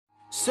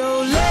So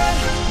let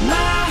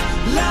my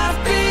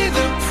life be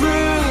the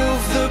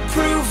proof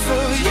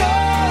of your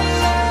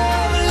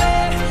love.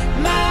 Let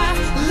my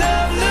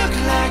love look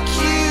like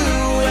you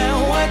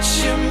and what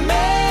you're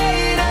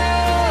made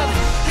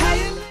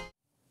of.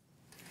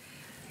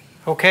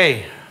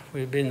 Okay,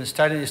 we've been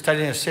studying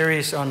a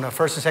series on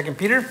 1st and 2nd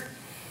Peter,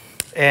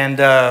 and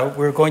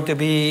we're going to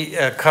be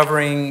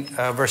covering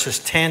verses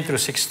 10 through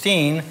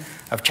 16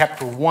 of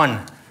chapter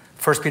 1.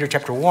 1 Peter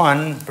chapter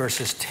 1,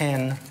 verses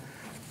 10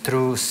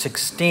 through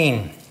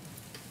 16.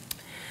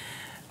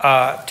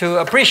 To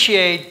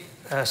appreciate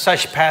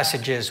such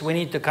passages, we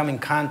need to come in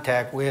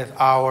contact with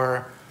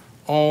our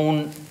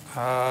own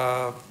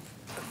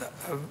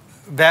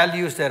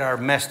values that are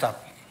messed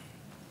up.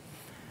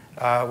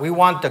 We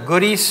want the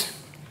goodies.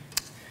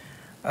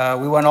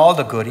 We want all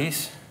the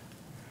goodies.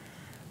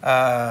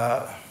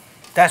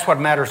 That's what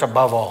matters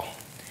above all.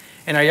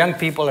 And our young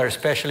people are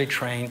especially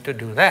trained to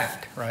do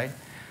that, right?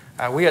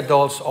 We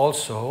adults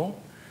also.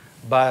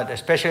 But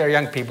especially our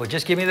young people,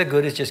 just give me the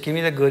goodies, just give me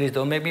the goodies.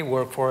 Don't make me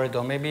work for it.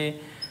 Don't make me,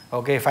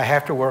 okay, if I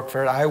have to work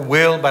for it, I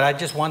will, but I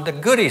just want the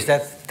goodies.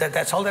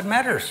 That's all that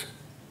matters.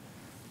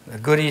 The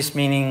goodies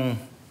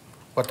meaning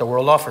what the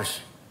world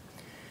offers.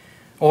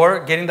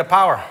 Or getting the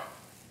power.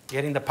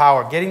 Getting the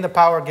power, getting the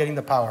power, getting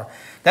the power.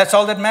 That's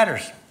all that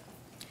matters.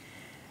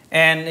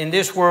 And in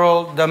this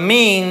world, the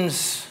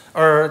means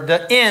or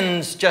the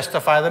ends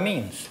justify the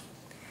means.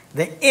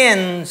 The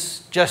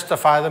ends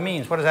justify the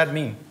means. What does that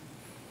mean?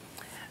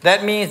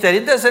 That means that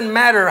it doesn't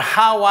matter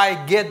how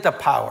I get the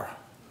power.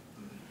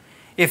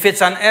 If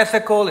it's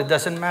unethical, it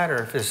doesn't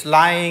matter. If it's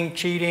lying,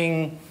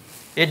 cheating,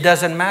 it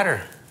doesn't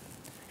matter.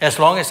 As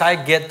long as I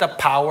get the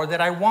power that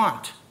I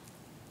want.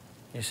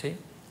 You see?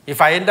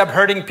 If I end up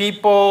hurting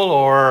people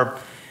or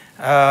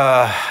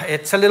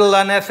it's a little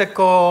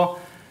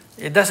unethical,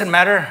 it doesn't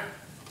matter.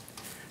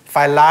 If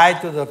I lie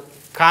to the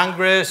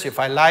Congress, if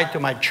I lie to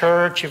my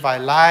church, if I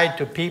lie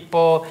to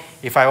people,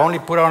 if I only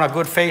put on a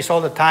good face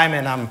all the time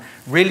and I'm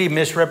really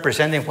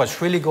misrepresenting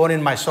what's really going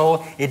in my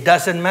soul, it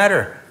doesn't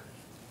matter.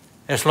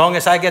 As long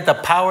as I get the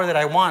power that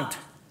I want.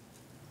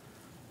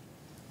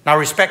 Now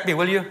respect me,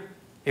 will you?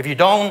 If you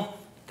don't,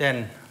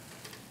 then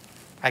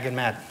I get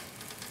mad.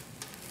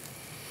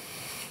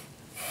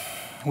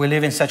 We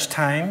live in such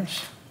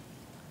times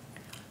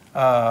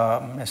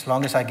as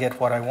long as I get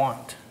what I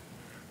want.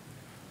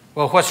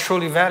 Well, what's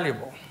truly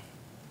valuable?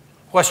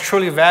 What's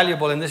truly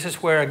valuable, and this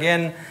is where,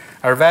 again,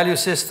 our value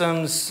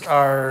systems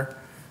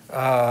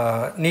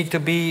need to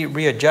be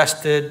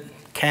readjusted,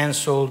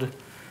 canceled,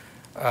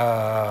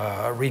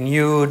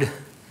 renewed,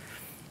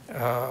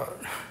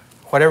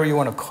 whatever you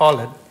want to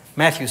call it.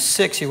 Matthew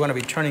 6, you want to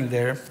be turning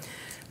there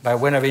by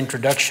way of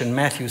introduction.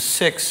 Matthew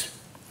 6.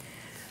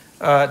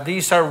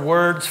 These are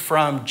words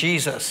from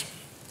Jesus.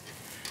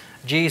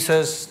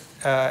 Jesus,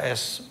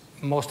 as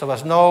most of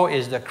us know,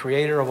 is the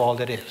creator of all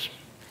that is.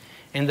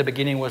 In the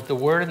beginning was the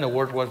Word, and the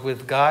Word was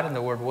with God, and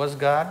the Word was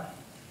God.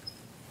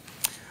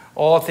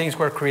 All things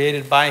were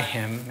created by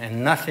Him,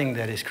 and nothing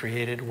that is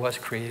created was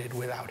created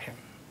without Him.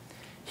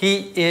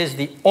 He is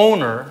the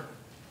owner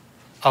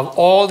of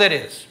all that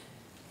is.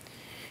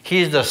 He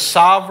is the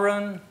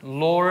sovereign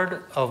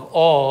Lord of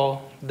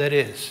all that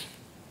is.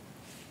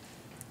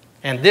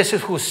 And this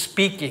is who's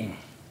speaking.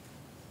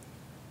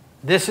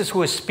 This is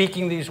who is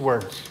speaking these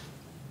words.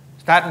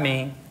 It's not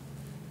me.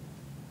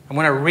 I'm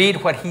going to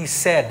read what He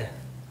said.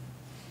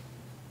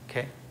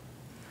 Okay.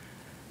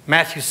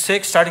 Matthew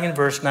 6, starting in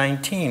verse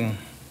 19.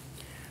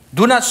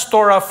 Do not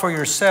store up for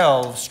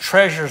yourselves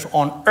treasures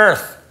on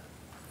earth,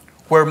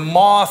 where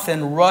moth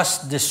and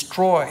rust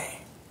destroy,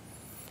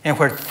 and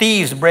where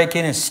thieves break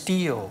in and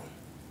steal.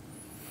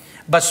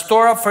 But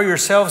store up for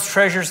yourselves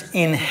treasures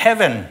in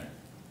heaven,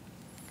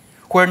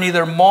 where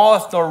neither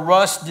moth nor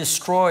rust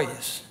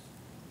destroys,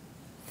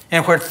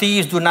 and where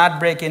thieves do not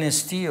break in and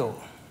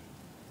steal.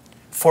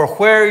 For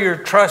where your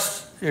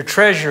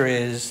treasure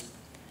is,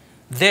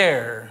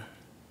 there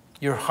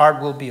your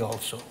heart will be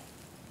also.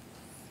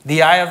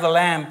 The eye of the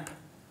lamp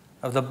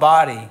of the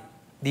body,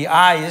 the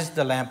eye is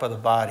the lamp of the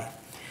body.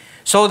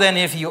 So then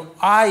if your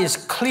eye is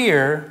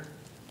clear,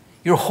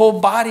 your whole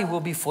body will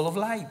be full of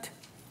light.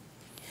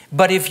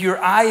 But if your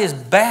eye is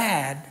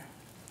bad,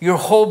 your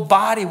whole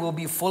body will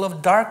be full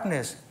of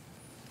darkness.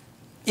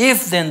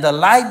 If then the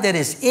light that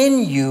is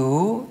in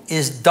you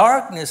is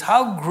darkness,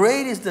 how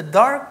great is the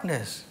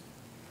darkness?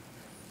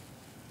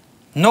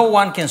 No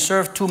one can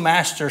serve two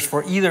masters,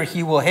 for either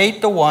he will hate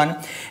the one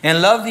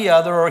and love the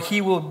other, or he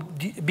will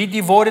be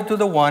devoted to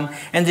the one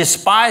and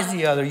despise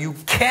the other. You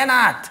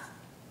cannot.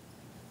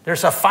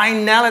 There's a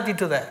finality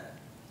to that.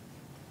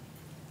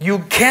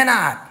 You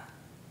cannot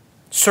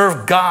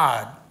serve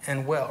God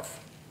and wealth.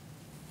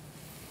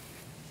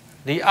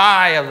 The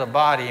eye of the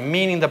body,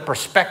 meaning the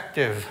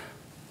perspective.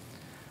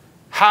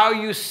 How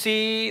you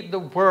see the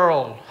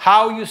world,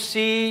 how you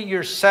see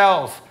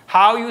yourself,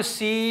 how you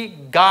see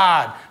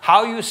God,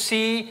 how you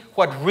see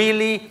what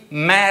really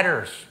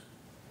matters.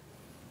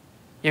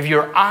 If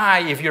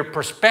your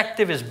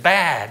perspective is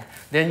bad,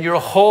 then your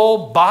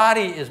whole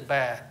body is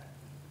bad.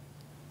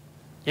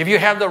 if you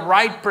have the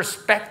right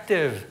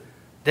perspective,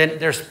 then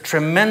there's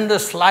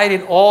tremendous light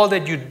in all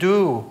that you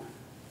do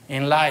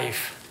in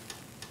life.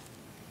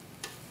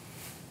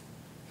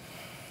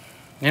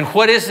 And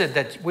what is it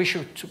that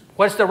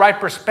what's the right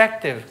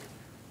perspective?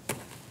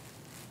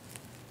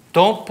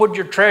 Don't put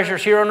your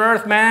treasures here on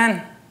earth,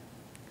 man.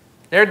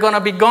 They're going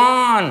to be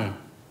gone.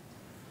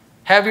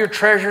 Have your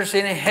treasures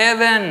in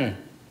heaven.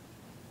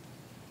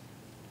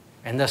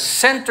 And the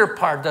center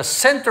part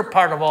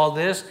of all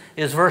this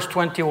is verse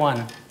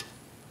 21.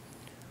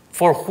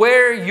 For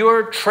where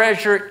your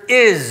treasure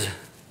is,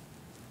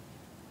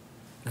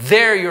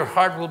 there your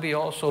heart will be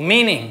also.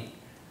 Meaning,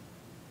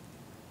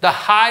 the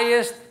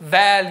highest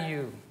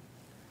value,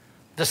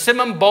 the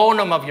summum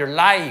bonum of your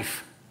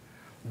life,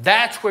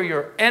 that's where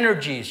your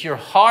energies, your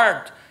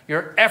heart,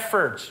 your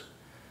efforts,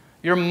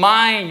 your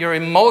mind, your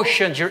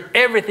emotions, your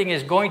everything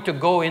is going to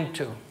go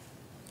into.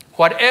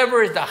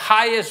 Whatever is the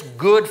highest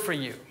good for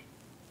you.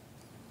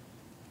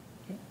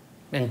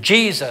 And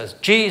Jesus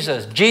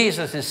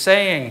is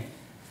saying,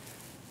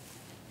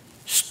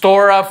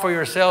 store up for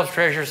yourselves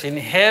treasures in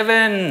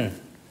heaven.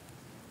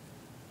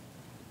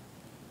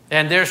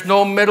 And there's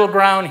no middle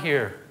ground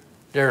here.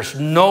 There's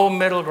no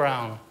middle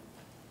ground.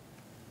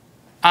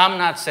 I'm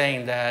not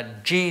saying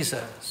that.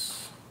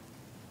 Jesus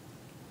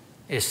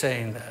is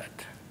saying that.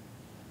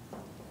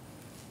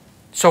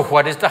 So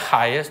what is the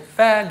highest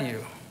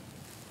value?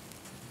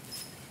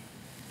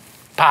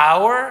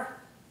 Power?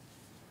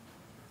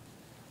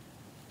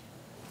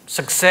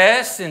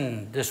 Success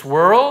in this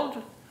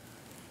world?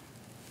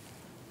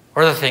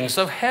 Or the things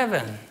of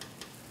heaven?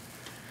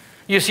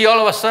 You see,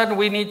 all of a sudden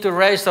we need to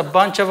raise a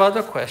bunch of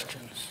other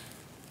questions.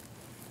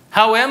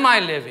 How am I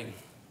living?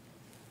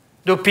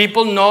 Do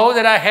people know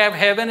that I have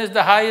heaven as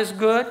the highest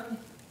good?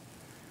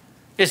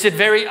 Is it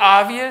very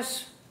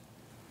obvious?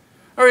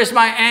 Or is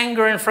my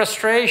anger and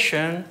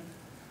frustration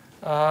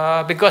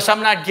because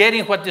I'm not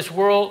getting what this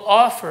world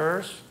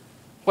offers,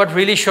 what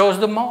really shows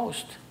the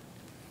most?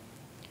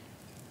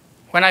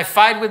 When I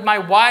fight with my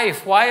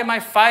wife, why am I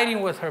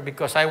fighting with her?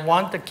 Because I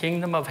want the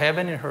kingdom of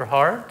heaven in her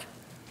heart?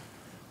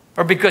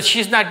 Or because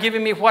she's not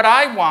giving me what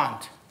I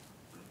want?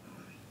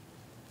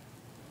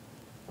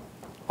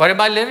 What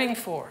am I living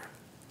for?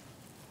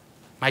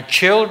 My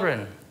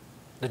children,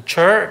 the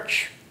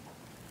church,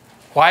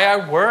 why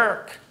I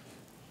work?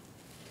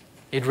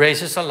 It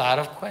raises a lot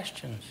of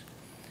questions.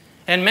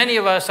 And many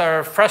of us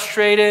are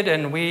frustrated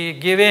and we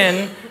give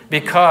in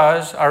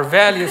because our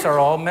values are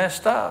all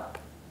messed up.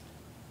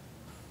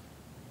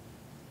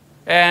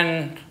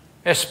 And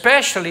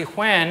especially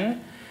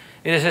when,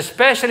 it is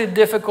especially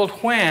difficult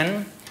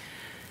when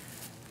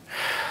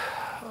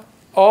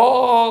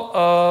all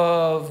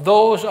of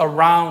those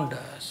around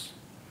us,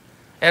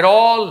 at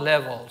all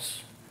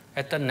levels,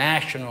 at the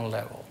national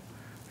level,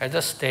 at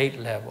the state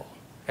level,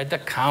 at the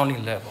county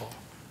level,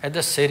 at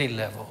the city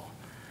level,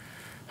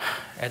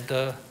 at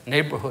the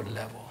neighborhood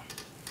level,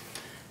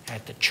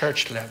 at the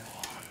church level,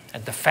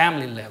 at the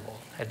family level,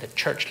 at the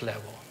church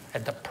level,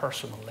 at the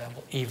personal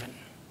level even.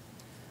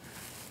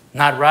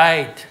 Not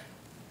right.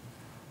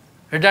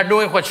 They're not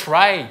doing what's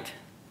right.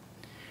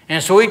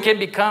 And so it can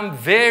become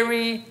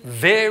very,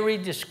 very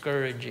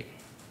discouraging.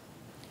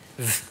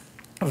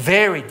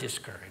 Very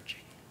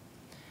discouraging.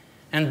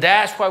 And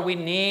that's why we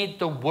need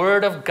the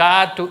Word of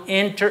God to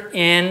enter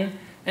in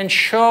and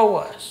show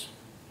us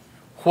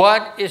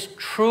what is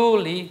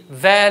truly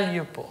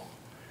valuable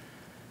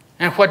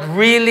and what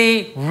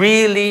really,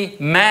 really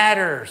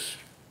matters.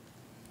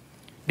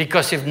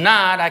 Because if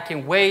not, I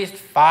can waste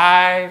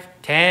 5,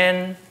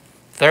 10,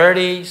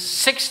 30,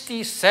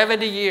 60,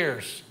 70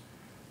 years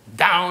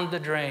down the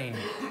drain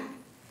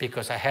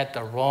because I had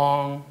the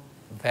wrong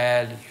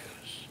values.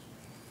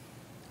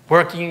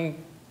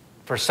 Working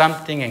for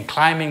something and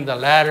climbing the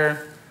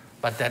ladder,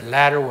 but that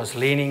ladder was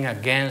leaning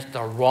against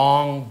the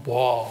wrong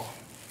wall.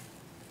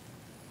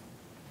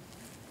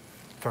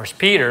 First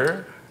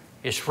Peter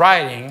is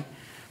writing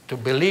to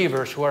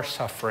believers who are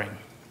suffering.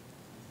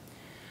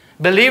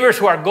 Believers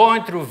who are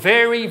going through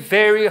very,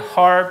 very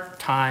hard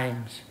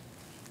times.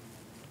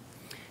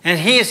 And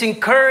he is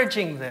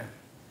encouraging them.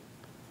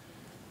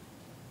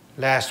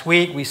 Last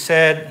week we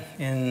said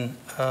in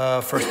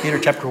 1 Peter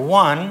chapter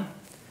 1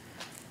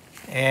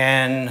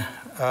 and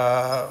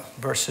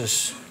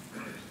verses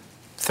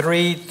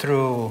 3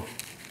 through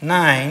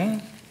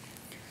 9,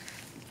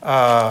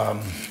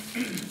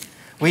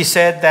 we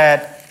said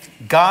that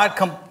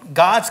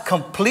God's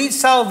complete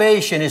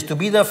salvation is to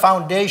be the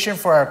foundation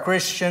for our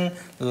Christian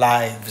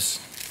lives.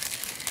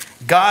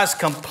 God's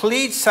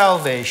complete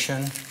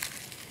salvation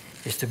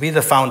is to be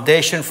the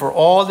foundation for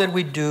all that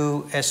we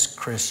do as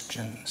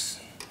Christians.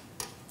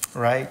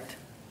 Right?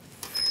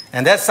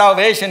 And that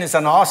salvation is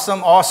an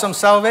awesome, awesome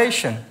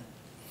salvation.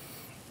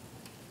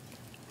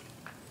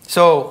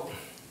 So,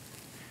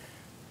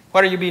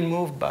 what are you being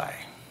moved by?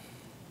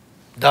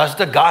 Does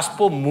the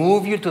gospel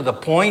move you to the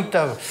point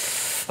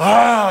of,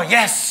 oh,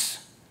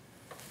 yes?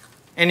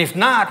 And if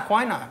not,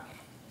 why not?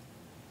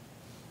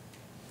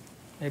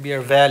 Maybe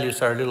our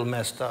values are a little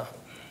messed up.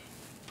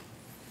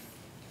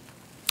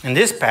 In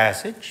this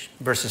passage,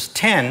 verses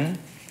 10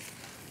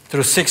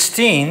 through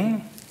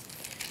 16,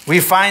 we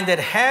find that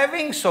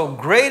having so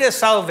great a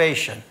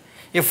salvation,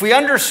 if we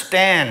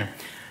understand,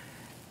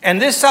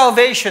 and this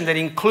salvation that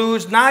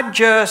includes not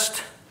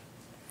just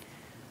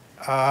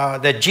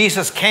that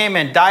Jesus came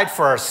and died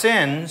for our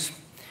sins,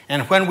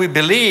 and when we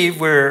believe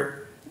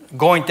we're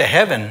going to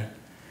heaven,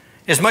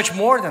 is much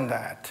more than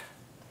that.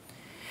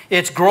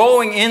 It's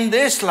growing in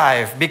this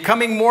life,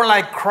 becoming more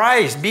like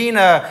Christ,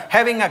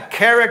 having a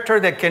character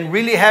that can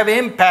really have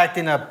impact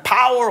in a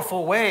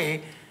powerful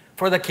way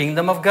for the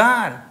kingdom of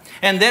God.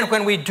 And then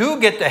when we do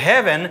get to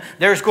heaven,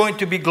 there's going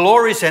to be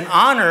glories and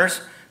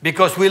honors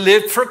because we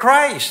lived for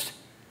Christ.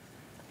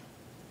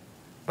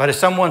 But as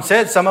someone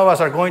said, some of us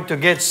are going to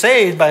get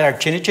saved by our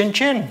chinny chin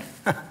chin.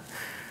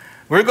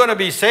 We're going to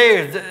be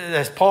saved,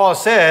 as Paul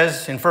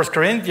says in 1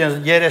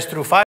 Corinthians, yet as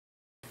through fire.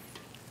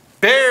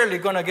 Barely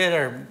going to get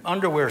our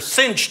underwear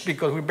cinched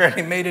because we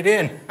barely made it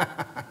in.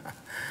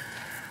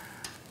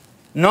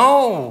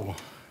 No.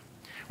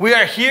 We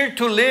are here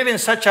to live in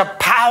such a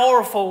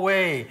powerful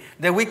way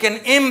that we can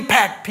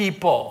impact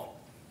people.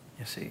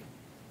 You see,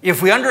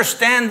 if we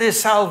understand this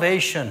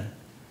salvation.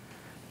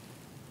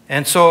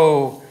 And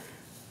so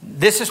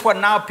this is what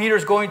now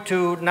Peter's going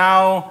to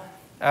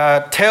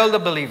tell the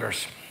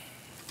believers.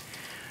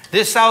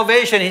 This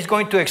salvation, he's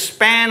going to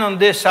expand on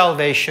this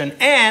salvation.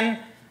 And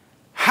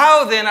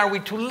how then are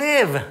we to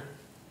live?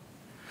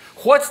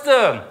 What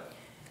are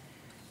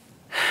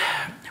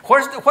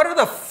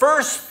the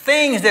first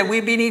things that we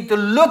need to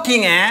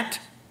looking at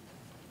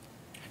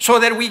so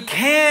that we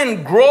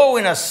can grow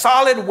in a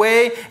solid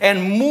way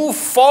and move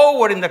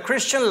forward in the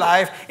Christian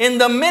life in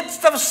the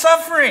midst of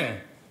suffering?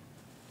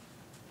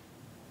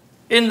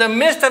 In the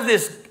midst of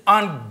this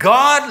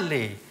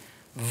ungodly,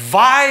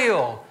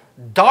 vile,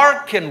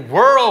 darkened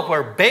world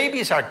where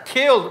babies are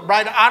killed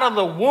right out of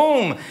the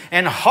womb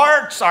and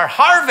hearts are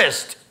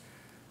harvested.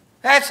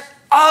 That's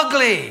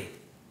ugly.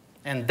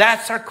 And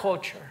that's our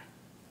culture.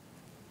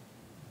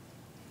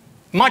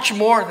 Much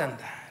more than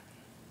that.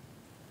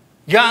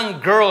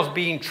 Young girls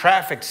being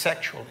trafficked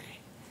sexually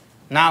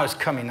now is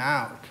coming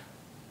out.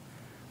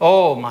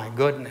 Oh my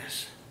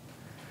goodness.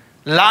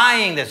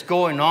 Lying that's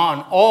going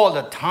on all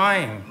the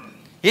time.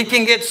 It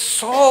can get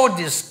so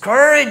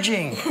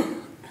discouraging.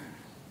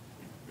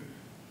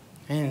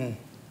 And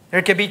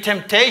there can be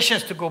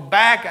temptations to go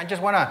back. I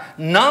just want to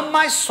numb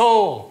my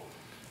soul.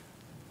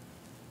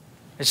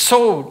 It's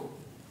so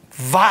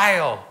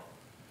vile.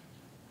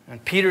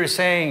 And Peter is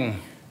saying,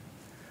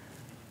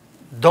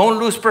 don't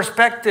lose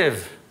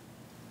perspective.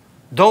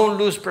 Don't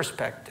lose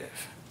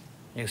perspective.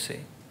 You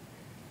see.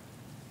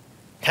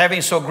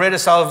 Having so great a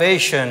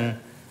salvation,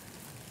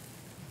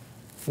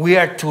 we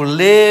are to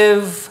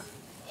live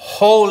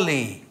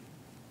holy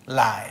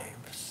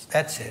lives.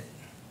 That's it.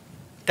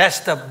 That's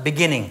the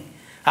beginning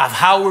of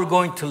how we're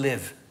going to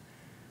live,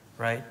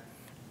 right?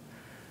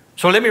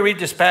 So let me read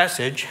this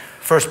passage,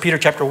 1 Peter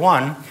chapter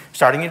 1,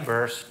 starting in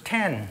verse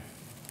 10.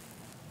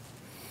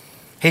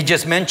 He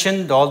just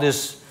mentioned all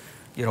this,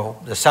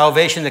 the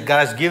salvation that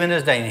God has given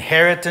us, the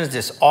inheritance,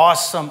 this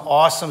awesome,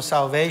 awesome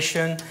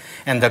salvation,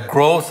 and the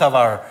growth of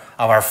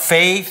our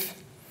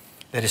faith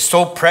that is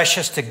so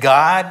precious to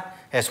God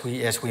as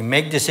we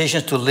make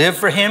decisions to live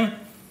for Him.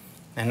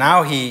 And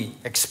now he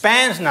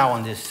expands now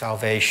on this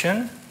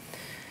salvation.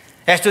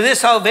 As to this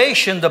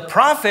salvation, the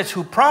prophets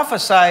who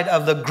prophesied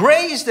of the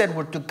grace that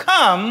were to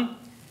come,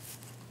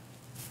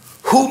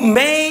 who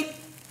made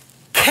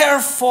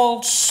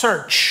careful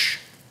search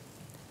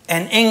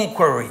and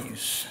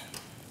inquiries,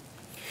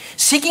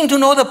 seeking to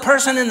know the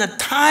person in the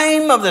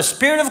time of the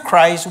Spirit of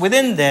Christ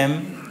within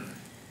them,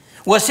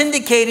 was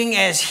indicating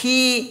as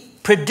he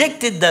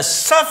predicted the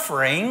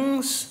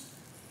sufferings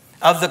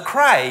of the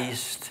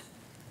Christ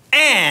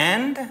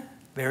and,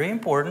 very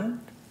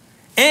important,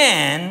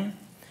 and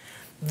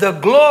the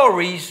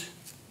glories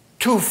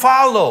to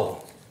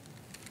follow.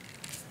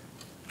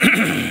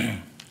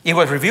 It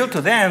was revealed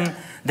to them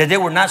that they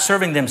were not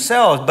serving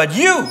themselves, but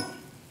you,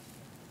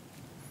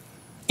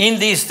 in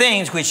these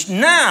things which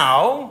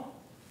now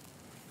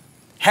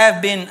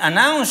have been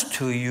announced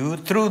to you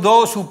through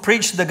those who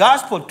preach the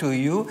gospel to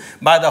you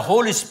by the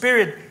Holy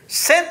Spirit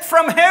sent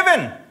from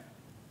heaven,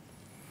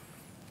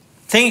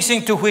 things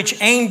into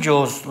which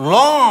angels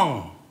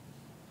long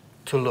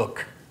to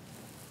look.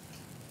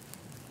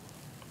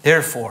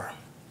 Therefore,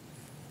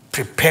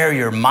 prepare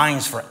your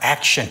minds for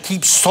action.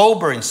 Keep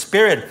sober in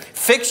spirit.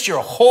 Fix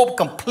your hope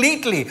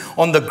completely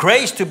on the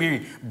grace to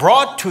be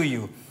brought to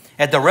you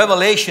at the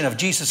revelation of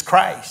Jesus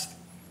Christ.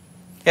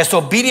 As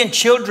obedient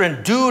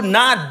children, do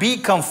not be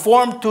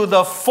conformed to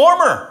the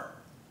former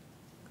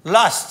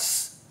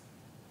lusts,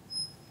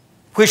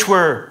 which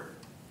were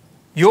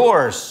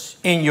yours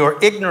in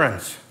your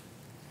ignorance.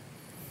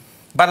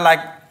 But like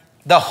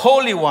the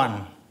Holy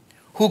One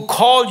who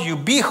called you,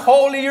 be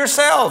holy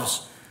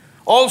yourselves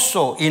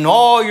also in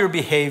all your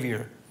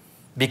behavior,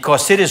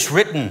 because it is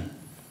written,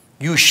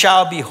 you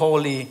shall be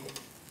holy,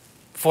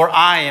 for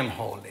I am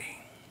holy.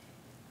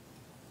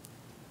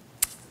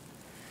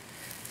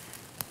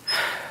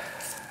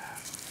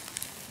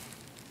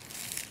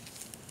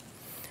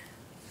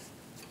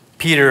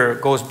 Peter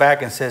goes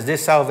back and says,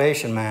 this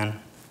salvation, man,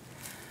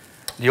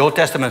 the Old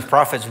Testament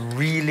prophets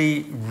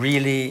really,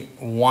 really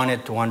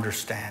wanted to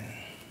understand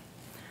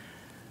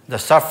the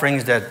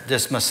sufferings that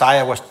this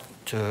Messiah was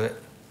to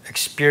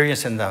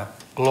experience and the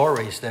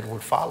glories that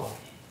would follow.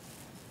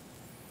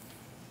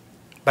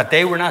 But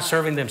they were not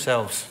serving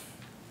themselves.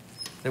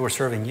 They were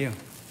serving you.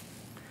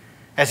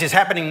 As is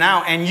happening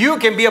now, and you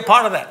can be a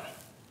part of that.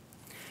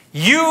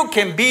 You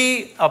can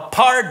be a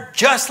part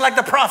just like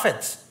the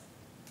prophets.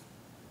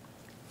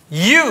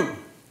 You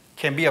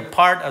can be a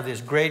part of this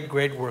great,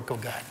 great work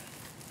of God.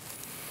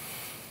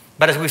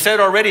 But as we said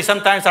already,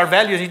 sometimes our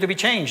values need to be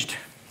changed,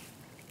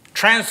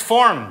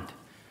 transformed,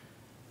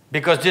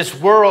 because this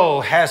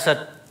world has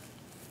a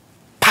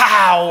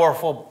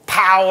powerful,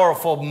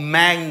 powerful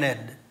magnet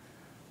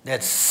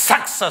that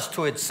sucks us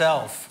to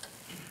itself.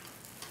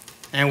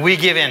 And we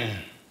give in.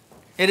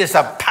 It is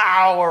a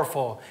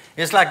powerful,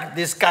 it's like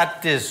this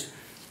got this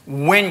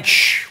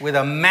winch with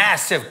a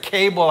massive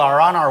cable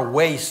around our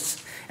waists.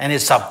 And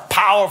it's a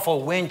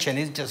powerful winch and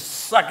it's just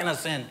sucking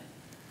us in.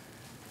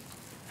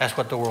 That's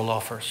what the world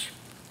offers.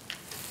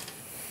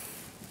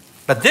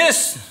 But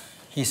this,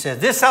 he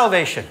said, this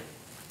salvation,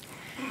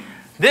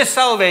 the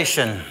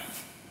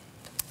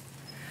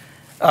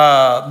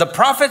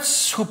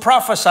prophets who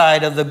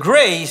prophesied of the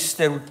grace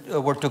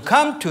that were to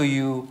come to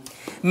you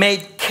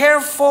made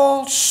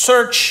careful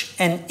search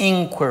and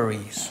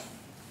inquiries.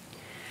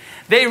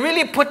 They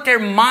really put their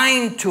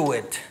mind to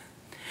it.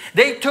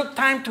 They took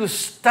time to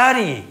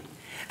study.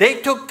 They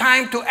took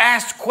time to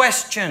ask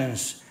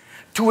questions,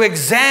 to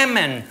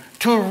examine,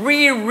 to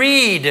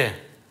reread,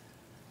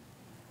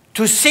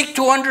 to seek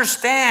to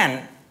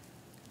understand.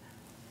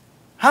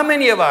 How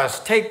many of us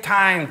take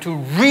time to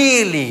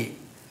really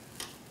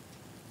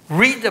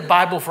read the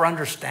Bible for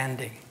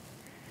understanding?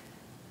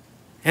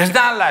 It's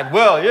not like,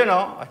 well, you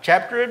know, a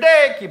chapter a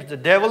day keeps the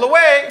devil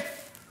away.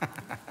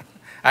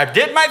 I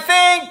did my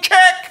thing,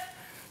 check.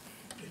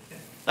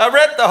 I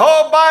read the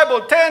whole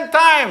Bible 10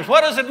 times.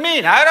 What does it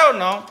mean? I don't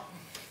know.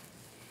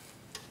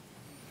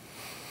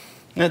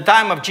 In the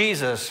time of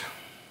Jesus,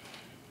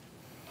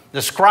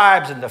 the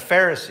scribes and the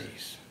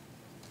Pharisees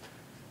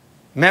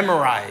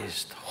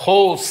memorized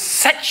whole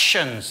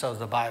sections of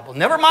the Bible.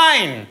 Never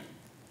mind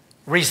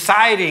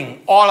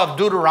reciting all of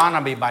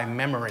Deuteronomy by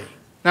memory.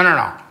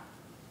 No.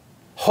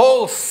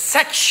 Whole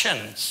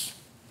sections.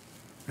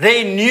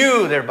 They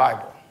knew their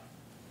Bible.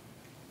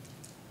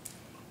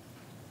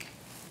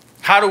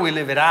 How do we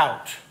live it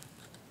out?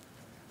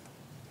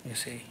 You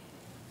see,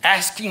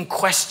 asking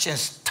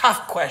questions,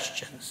 tough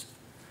questions.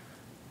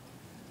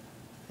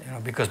 You know,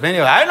 because many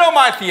of us, I know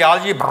my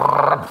theology.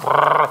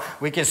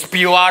 We can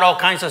spew out all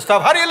kinds of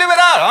stuff. How do you live it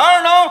out? I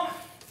don't know.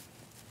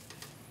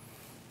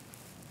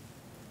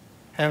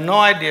 I have no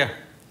idea.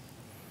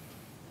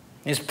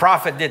 This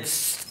prophet did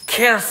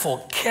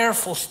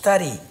careful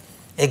study,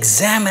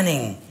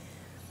 examining,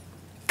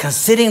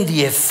 considering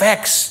the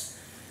effects.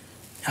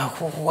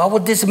 What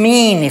would this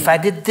mean if I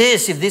did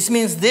this? If this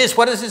means this,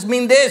 what does this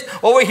mean this?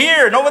 Over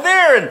here and over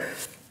there. And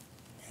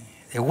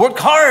they worked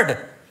hard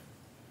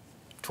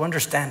to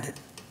understand it.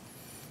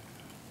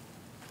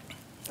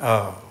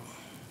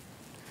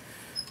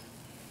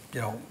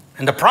 You know,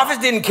 and the prophets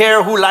didn't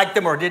care who liked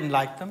them or didn't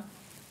like them.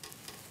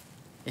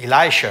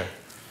 Elisha,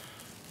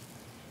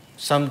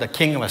 the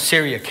king of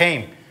Assyria,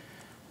 came.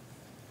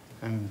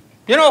 And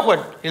you know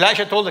what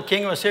Elisha told the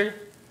king of Assyria?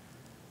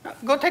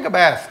 Go take a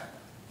bath.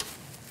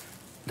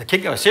 The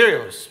king of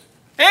Assyria was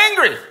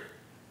angry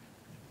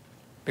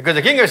because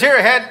the king of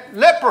Assyria had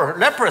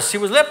leprous. He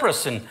was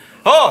leprous. And,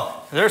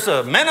 oh, there's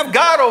a man of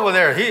God over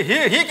there. He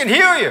can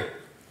heal you.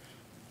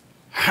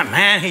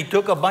 Man, he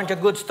took a bunch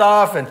of good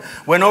stuff and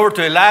went over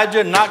to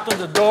Elijah and knocked on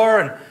the door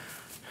and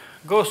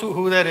go see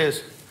who that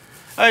is.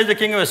 Oh, he's the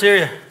king of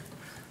Assyria.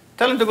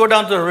 Tell him to go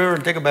down to the river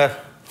and take a bath.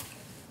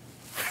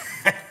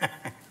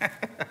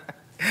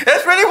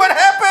 That's really what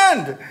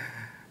happened.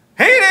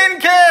 He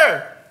didn't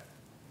care.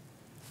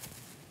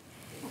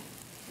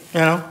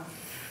 You know,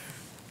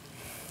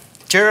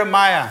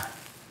 Jeremiah,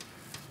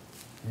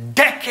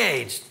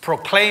 decades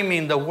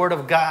proclaiming the word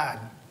of God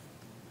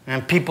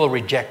and people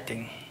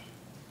rejecting.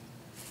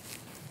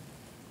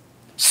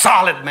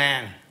 Solid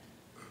man,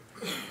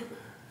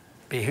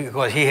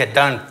 because he had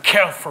done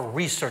careful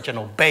research and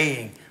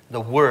obeying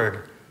the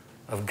word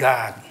of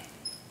God.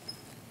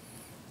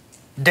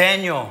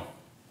 Daniel,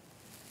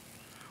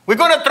 we're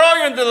going to throw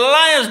you into the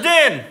lion's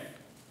den.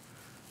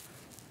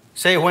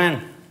 Say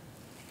when.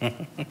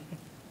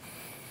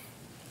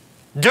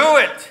 Do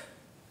it.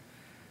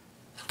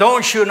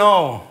 Don't you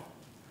know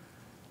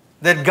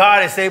that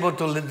God is able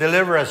to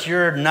deliver us?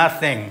 You're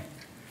nothing.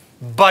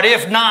 But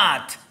if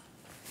not,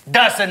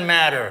 doesn't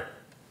matter.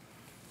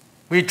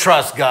 We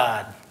trust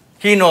God.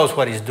 He knows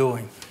what he's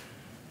doing.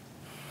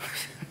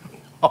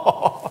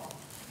 You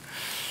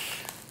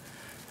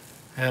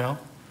know,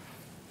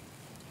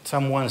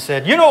 someone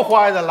said, you know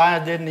why the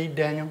lion didn't eat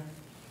Daniel?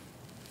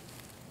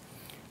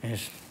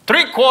 He's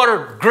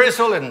 3/4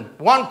 gristle and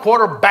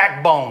 1/4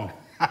 backbone.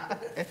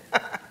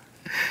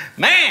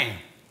 Man.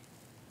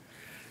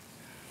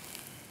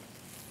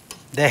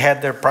 They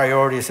had their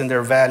priorities and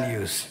their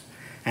values,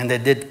 and they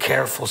did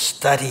careful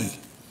study.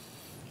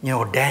 You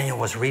know, Daniel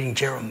was reading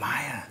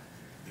Jeremiah,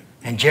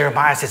 and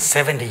Jeremiah said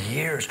 70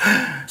 years.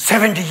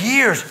 70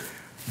 years.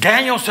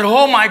 Daniel said,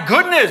 oh my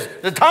goodness,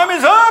 the time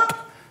is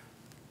up.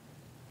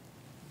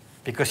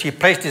 Because he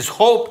placed his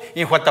hope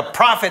in what the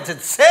prophets had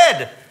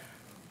said.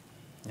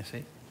 You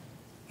see?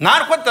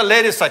 Not what the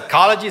latest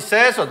psychology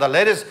says or the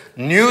latest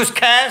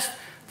newscast,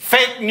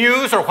 fake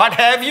news or what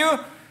have you.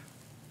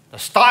 The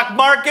stock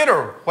market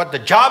or what the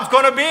job's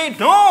going to be.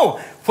 No,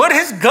 what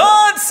has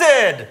God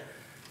said?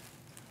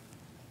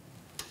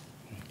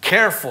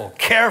 Careful,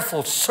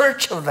 careful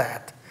search of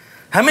that.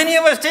 How many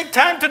of us take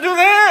time to do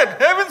that?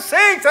 Heaven's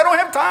sakes, I don't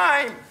have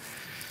time.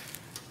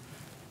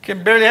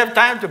 Can barely have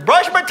time to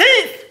brush my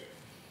teeth.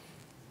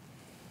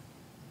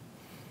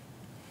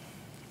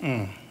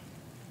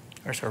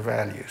 There's our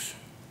values.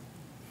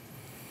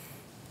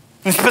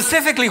 And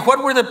specifically,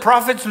 what were the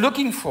prophets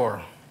looking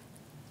for?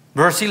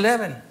 Verse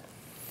 11.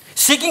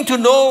 Seeking to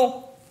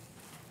know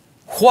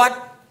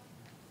what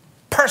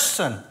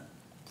person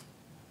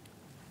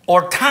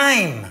or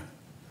time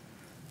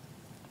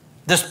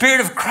the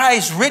Spirit of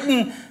Christ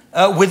written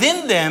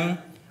within them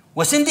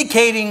was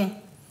indicating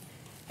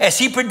as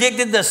he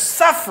predicted the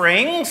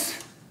sufferings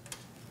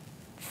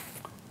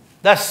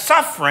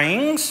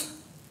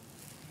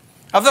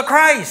of the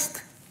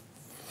Christ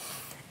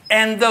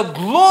and the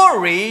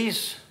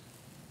glories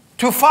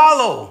to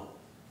follow.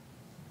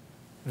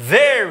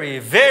 Very,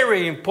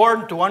 very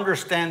important to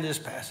understand this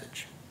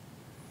passage.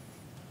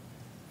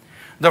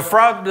 The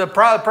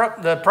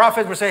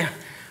prophet would say,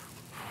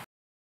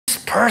 this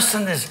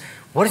person is,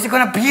 what is he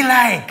going to be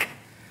like?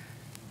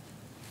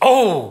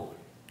 Oh,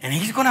 and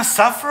he's going to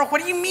suffer?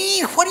 What do you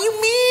mean? What do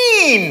you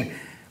mean?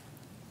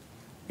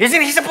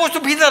 Isn't he supposed to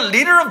be the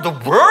leader of the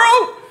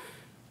world?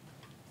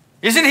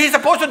 Isn't he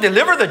supposed to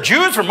deliver the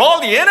Jews from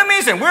all the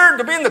enemies and we're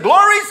to be in the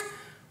glories?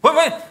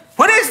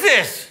 What is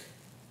this?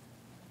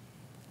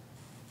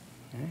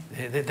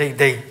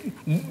 They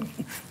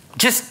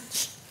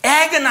just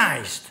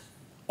agonized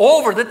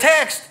over the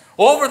text,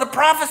 over the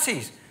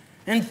prophecies,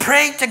 and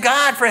prayed to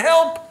God for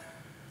help.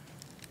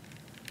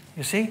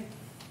 You see?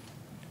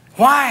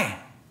 Why?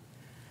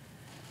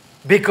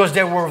 Because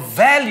they were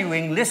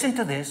valuing, listen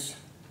to this,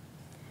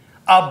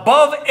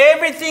 above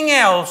everything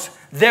else,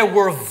 they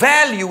were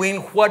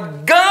valuing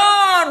what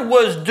God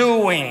was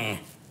doing.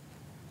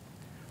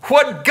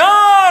 What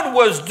God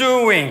was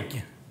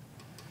doing.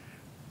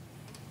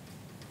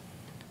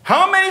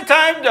 How many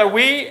times do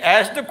we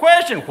ask the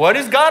question, what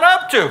is God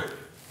up to?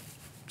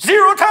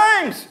 0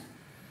 times.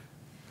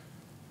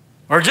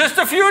 Or just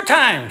a few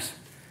times.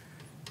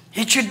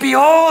 It should be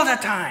all the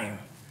time.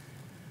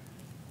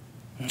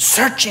 And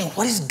searching,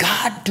 what is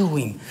God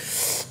doing?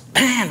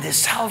 Man, this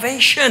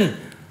salvation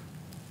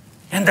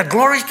and the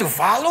glories to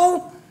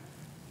follow.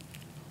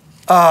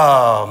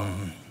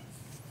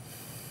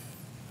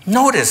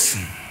 Notice,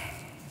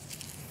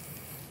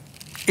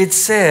 it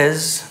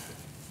says,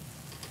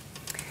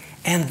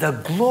 and the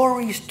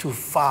glories to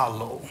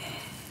follow.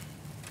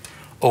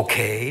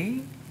 Okay.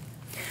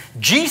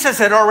 Jesus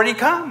had already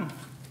come.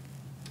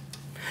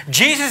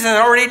 Jesus had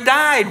already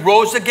died,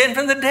 rose again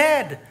from the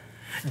dead.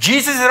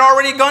 Jesus had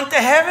already gone to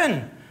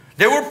heaven.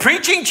 They were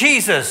preaching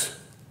Jesus.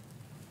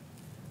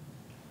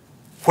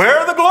 Where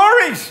are the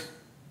glories?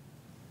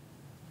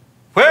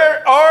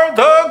 Where are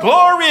the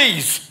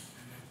glories?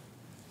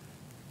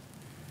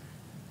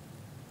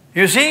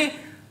 You see?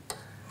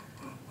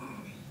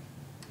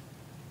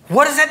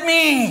 What does that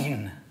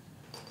mean?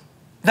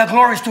 The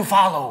glories to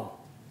follow.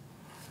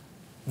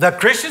 The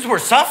Christians were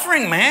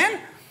suffering, man.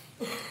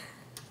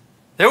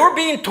 They were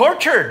being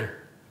tortured.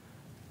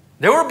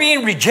 They were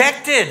being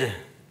rejected.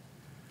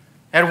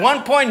 At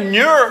one point,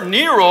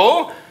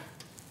 Nero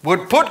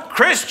would put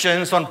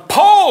Christians on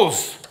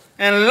poles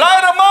and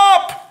light them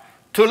up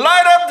to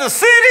light up the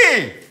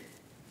city.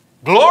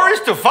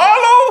 Glories to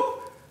follow?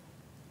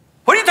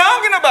 What are you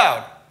talking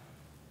about?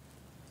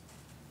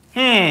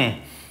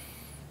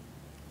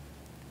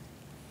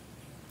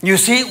 You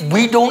see,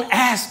 we don't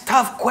ask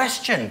tough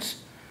questions.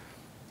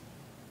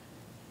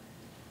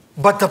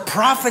 But the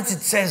prophets,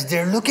 it says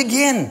there, look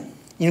again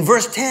in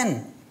verse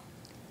 10.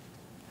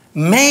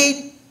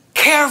 Made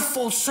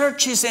careful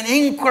searches and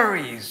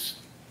inquiries.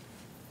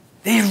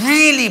 They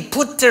really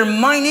put their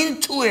mind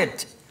into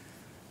it.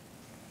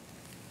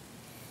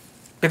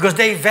 Because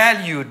they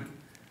valued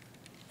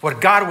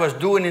what God was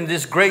doing in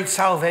this great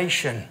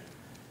salvation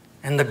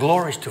and the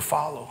glories to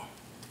follow.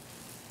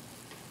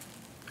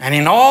 And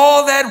in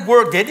all that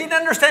work, they didn't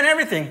understand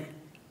everything.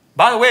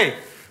 By the way,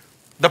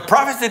 the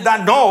prophets did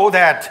not know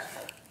that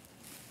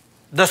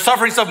the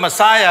sufferings of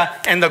Messiah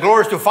and the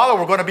glories to follow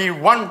were going to be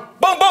one,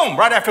 boom, boom,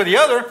 right after the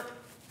other.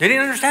 They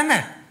didn't understand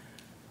that.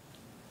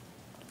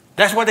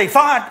 That's what they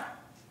thought.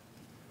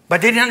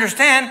 But they didn't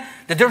understand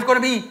that there was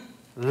going to be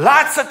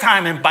lots of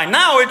time. And by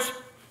now it's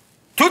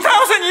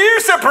 2,000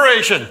 years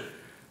separation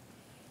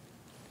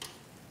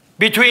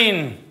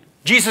between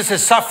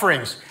Jesus'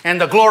 sufferings and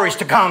the glories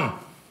to come.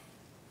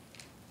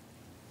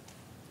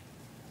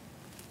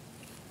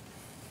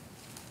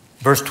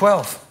 Verse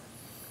 12.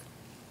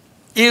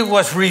 It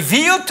was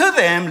revealed to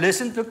them,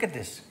 listen, look at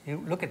this.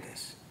 Look at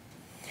this.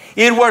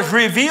 It was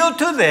revealed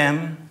to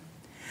them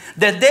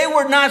that they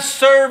were not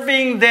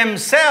serving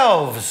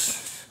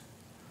themselves,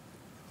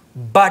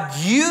 but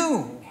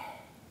you,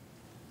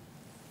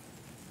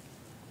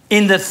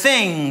 in the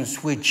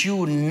things which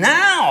you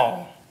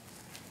now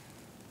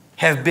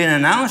have been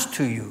announced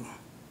to you.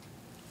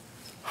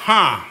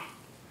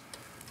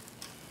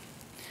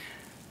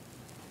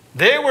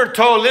 They were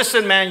told,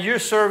 listen, man, you're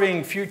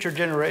serving future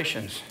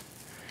generations.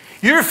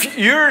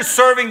 You're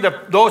serving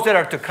those that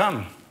are to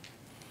come.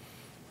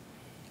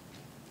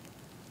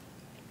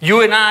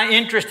 You and I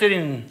interested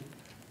in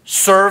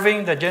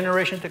serving the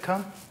generation to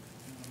come?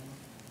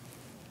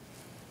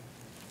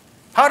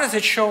 How does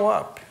it show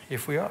up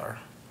if we are?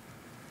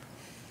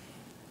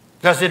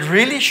 Does it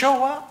really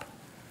show up?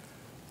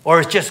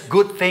 Or it's just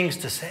good things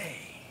to say?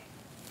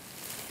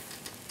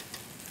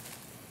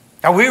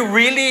 Are we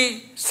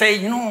really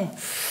saying,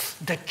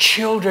 the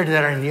children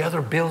that are in the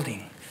other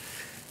building,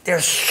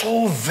 they're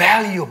so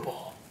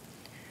valuable.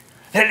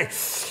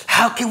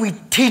 How can we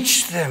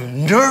teach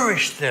them,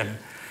 nourish them?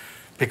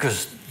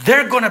 Because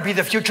they're going to be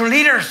the future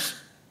leaders.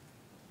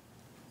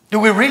 Do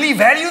we really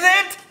value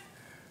that?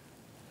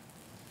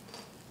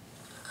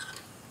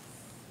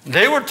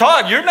 They were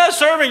taught, you're not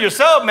serving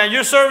yourself, man.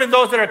 You're serving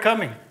those that are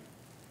coming.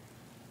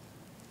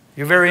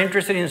 You're very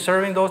interested in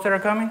serving those that are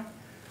coming?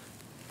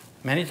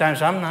 Many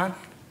times I'm not.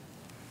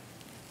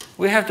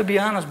 We have to be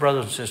honest,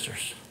 brothers and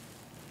sisters.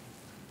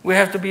 We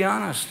have to be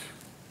honest.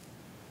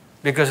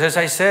 Because as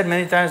I said,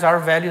 many times our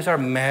values are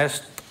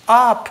messed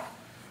up.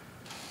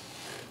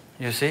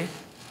 You see?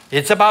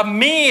 It's about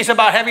me. It's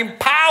about having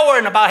power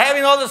and about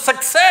having all the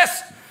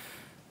success.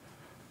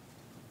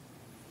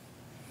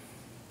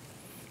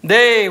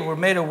 They were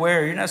made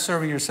aware. You're not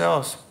serving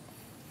yourselves,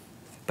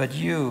 but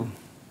you,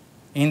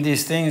 in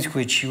these things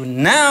which you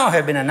now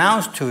have been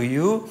announced to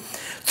you,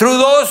 through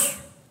those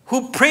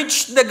who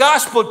preach the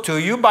gospel to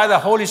you by the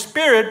Holy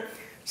Spirit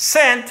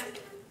sent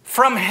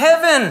from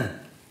heaven.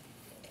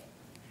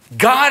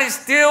 God is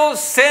still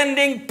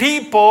sending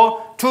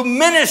people to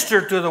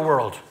minister to the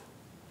world.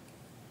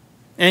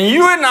 And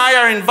you and I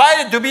are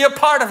invited to be a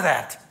part of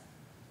that.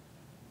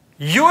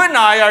 You and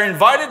I are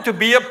invited to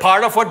be a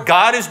part of what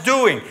God is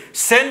doing,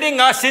 sending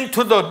us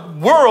into the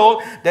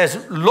world that's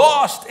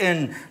lost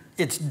and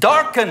it's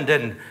darkened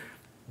and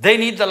they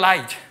need the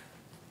light.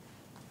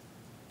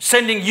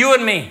 Sending you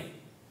and me.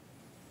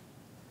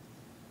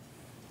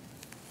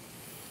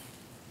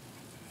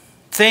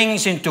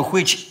 Things into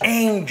which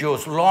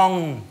angels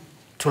long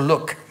to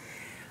look.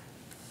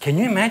 Can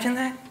you imagine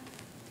that?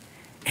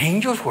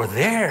 Angels were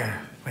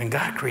there when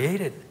God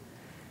created.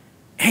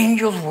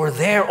 Angels were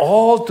there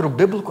all through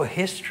biblical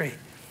history.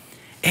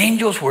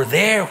 Angels were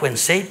there when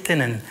Satan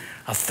and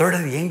a third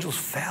of the angels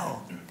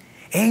fell.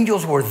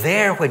 Angels were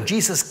there when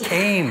Jesus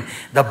came.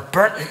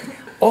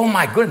 Oh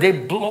my goodness, they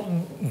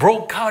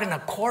broke out in a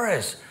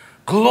chorus.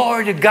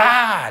 Glory to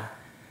God.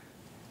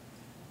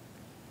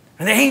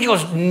 And the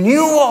angels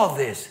knew all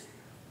this.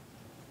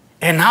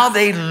 And now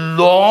they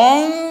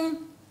long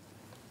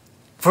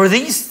for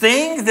these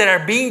things that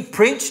are being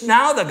preached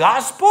now, the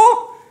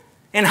gospel,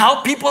 and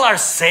how people are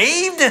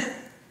saved,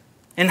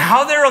 and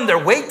how they're on their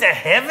way to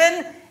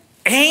heaven.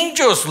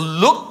 Angels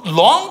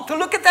long to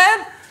look at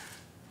that.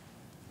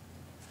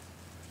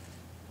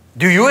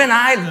 Do you and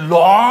I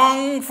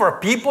long for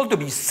people to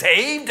be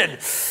saved? And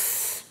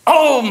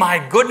oh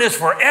my goodness,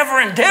 forever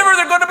and ever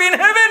they're going to be in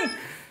heaven.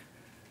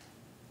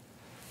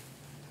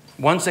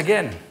 Once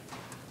again,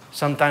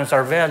 sometimes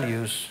our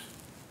values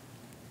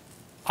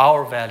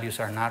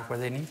are not where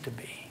they need to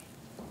be.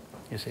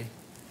 You see,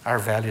 our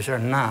values are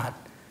not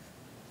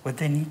what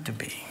they need to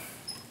be.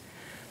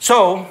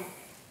 So,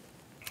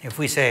 if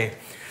we say,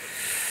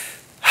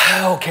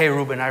 okay,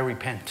 Ruben, I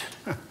repent.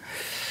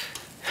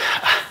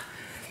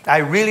 I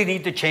really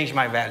need to change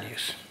my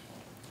values.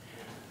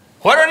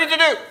 What do I need to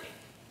do?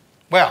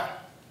 Well,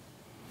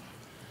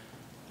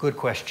 good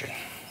question.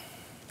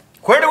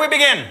 Where do we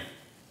begin?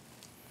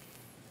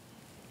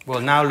 Well,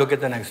 now look at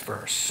the next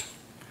verse.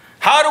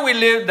 How do we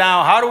live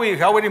now? How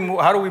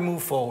do we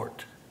move forward?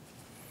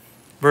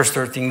 Verse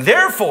 13.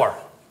 Therefore,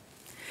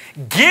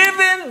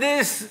 given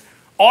this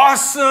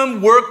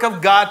awesome work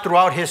of God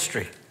throughout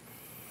history,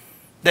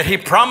 that He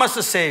promised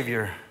a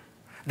Savior,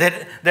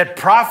 that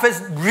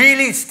prophets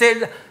really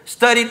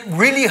studied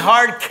really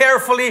hard,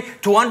 carefully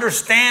to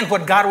understand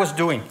what God was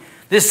doing.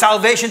 This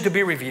salvation to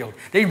be revealed.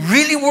 They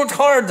really worked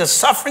hard. The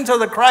sufferings of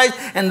the Christ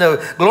and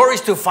the glories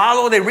to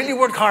follow, they really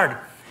worked hard.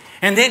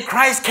 And then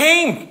Christ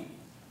came.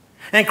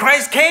 And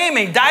Christ came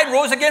and died,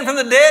 rose again from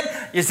the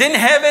dead, is in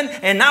heaven,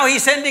 and now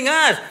He's sending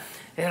us.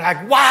 And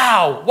like,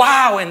 wow,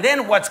 wow. And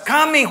then what's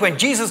coming when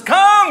Jesus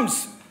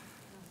comes?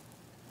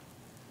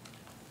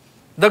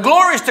 The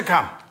glory is to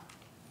come.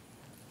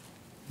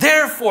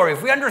 Therefore,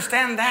 if we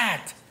understand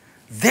that,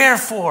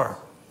 therefore,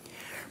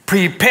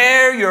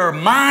 prepare your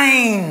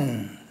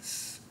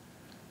minds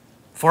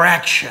for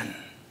action.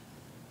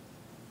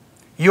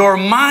 Your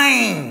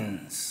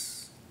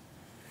minds,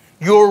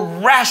 your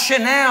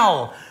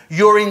rationale,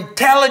 your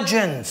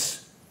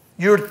intelligence,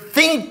 your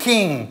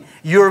thinking,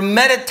 your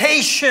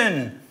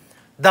meditation,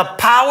 the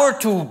power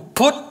to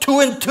put two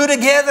and two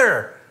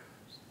together.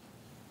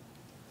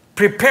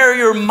 Prepare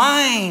your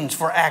minds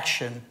for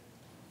action.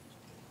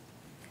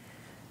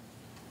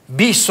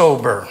 Be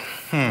sober.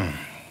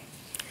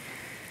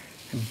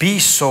 Be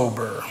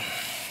sober.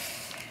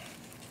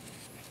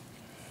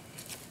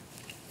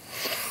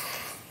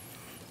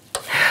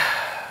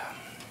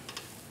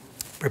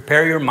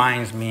 Prepare your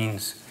minds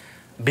means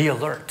be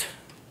alert.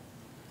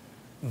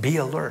 Be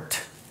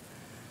alert.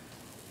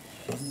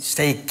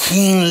 Stay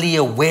keenly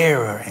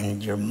aware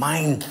and your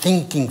mind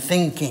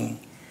thinking.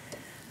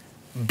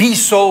 Be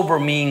sober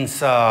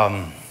means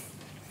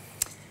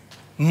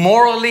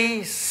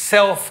morally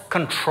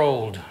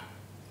self-controlled.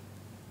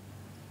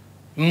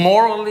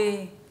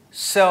 Morally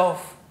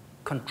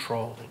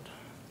self-controlled.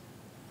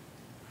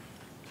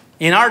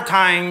 In our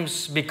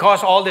times,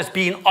 because all this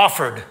being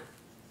offered,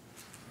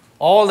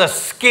 all the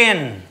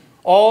skin,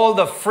 all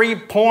the free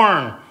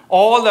porn,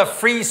 all the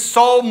free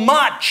so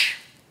much.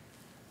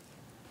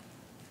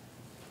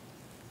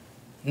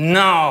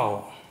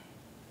 No.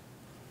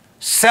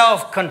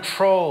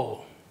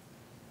 Self-control.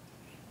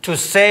 To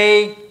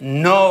say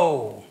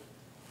no.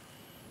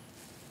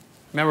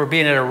 Remember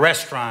being at a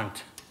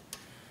restaurant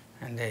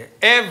and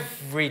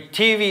every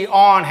TV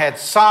on had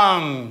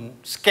some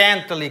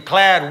scantily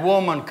clad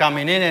woman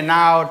coming in and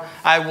out.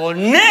 I will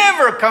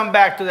never come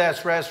back to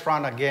that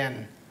restaurant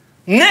again.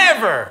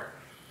 Never.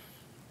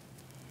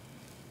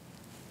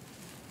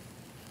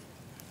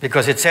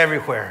 Because it's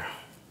everywhere.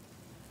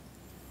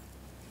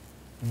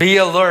 Be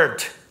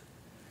alert.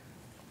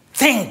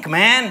 Think,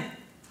 man.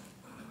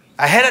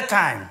 Ahead of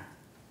time.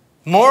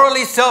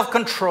 Morally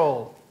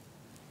self-control.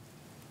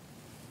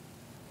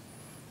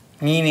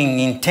 Meaning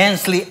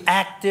intensely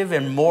active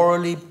and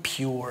morally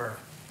pure.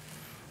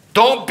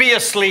 Don't be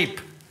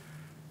asleep.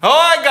 Oh,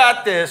 I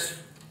got this.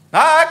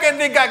 I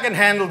think I can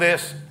handle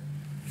this.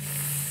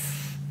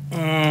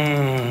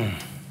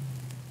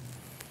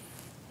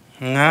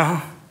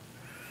 No.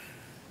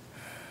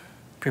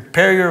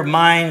 Prepare your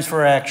minds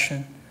for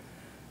action.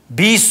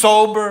 Be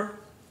sober.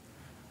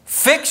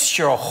 Fix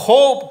your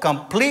hope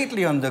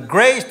completely on the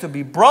grace to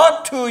be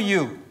brought to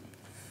you.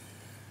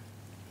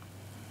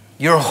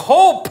 Your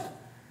hope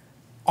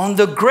on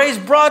the grace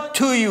brought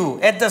to you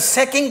at the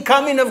second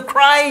coming of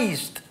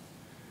Christ.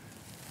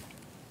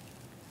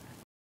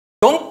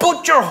 Don't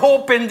put your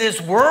hope in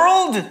this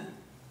world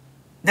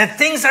that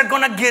things are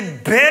going to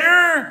get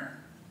better,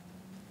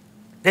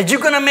 that you're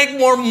going to make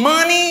more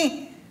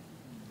money,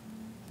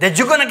 that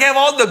you're going to get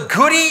all the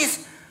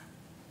goodies,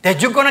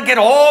 that you're going to get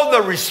all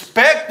the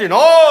respect in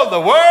all the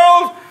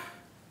world.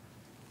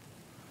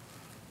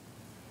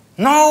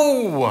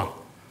 No.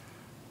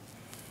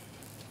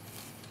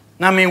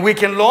 I mean, we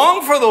can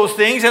long for those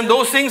things, and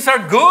those things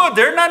are good.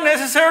 They're not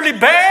necessarily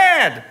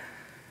bad.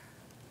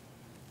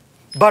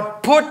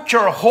 But put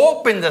your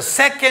hope in the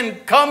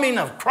second coming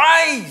of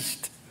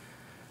Christ.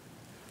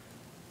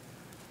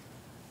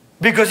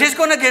 Because it's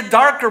going to get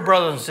darker,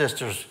 brothers and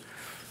sisters.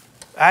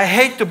 I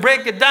hate to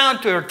break it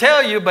down to or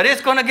tell you, but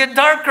it's going to get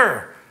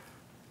darker.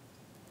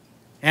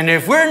 And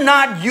if we're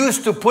not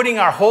used to putting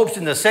our hopes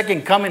in the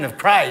second coming of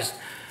Christ,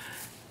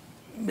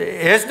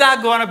 it's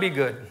not going to be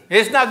good.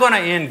 It's not going to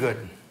end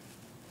good.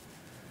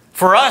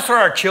 For us or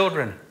our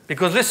children.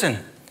 Because listen,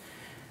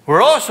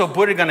 we're also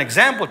putting an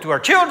example to our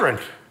children.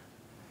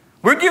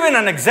 We're giving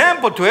an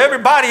example to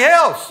everybody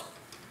else.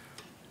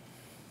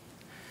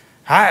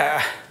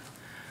 At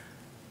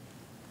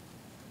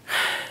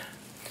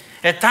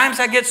times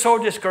I get so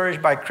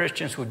discouraged by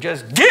Christians who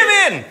just give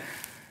in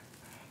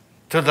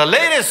to the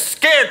latest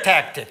scare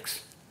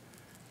tactics.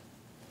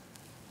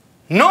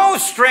 No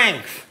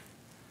strength.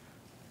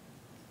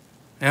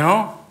 You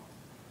know?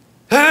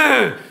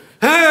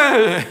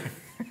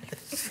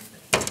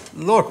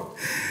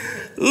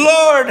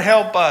 Lord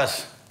help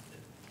us.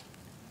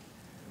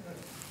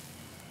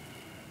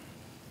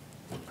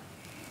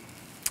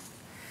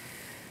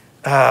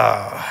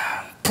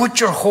 Put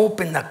your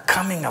hope in the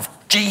coming of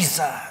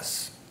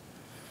Jesus.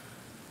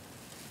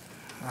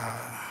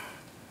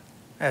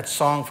 That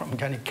song from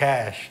Johnny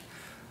Cash,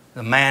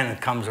 the man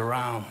that comes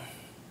around,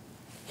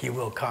 he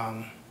will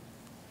come.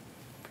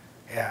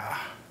 Yeah,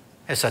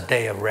 it's a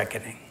day of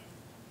reckoning.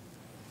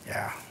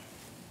 Yeah.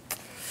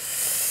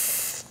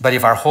 But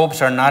if our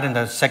hopes are not in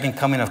the second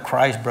coming of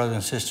Christ, brothers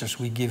and sisters,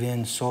 we give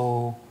in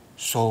so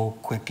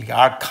quickly.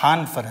 Our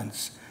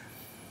confidence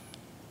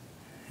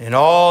in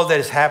all that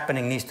is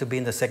happening needs to be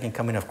in the second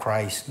coming of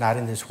Christ, not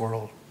in this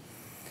world.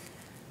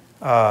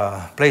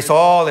 Place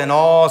all in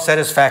all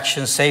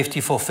satisfaction,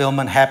 safety,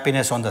 fulfillment,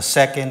 happiness on the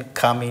second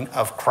coming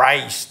of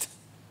Christ.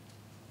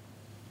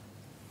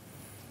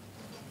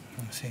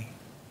 Let's see.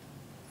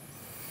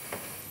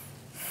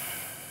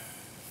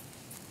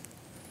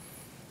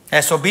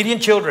 As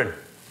obedient children,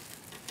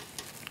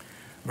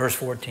 verse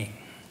 14.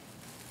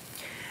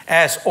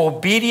 As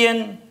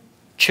obedient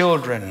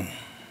children,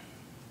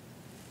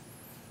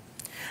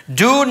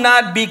 do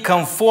not be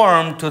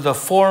conformed to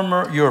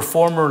your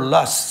former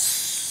lusts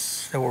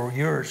that were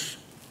yours.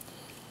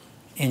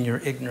 in your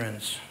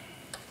ignorance.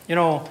 You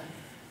know,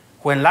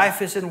 when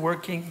life isn't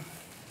working,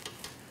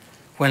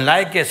 when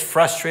life gets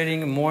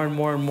frustrating more and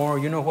more and more,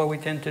 you know what we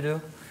tend to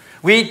do?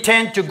 We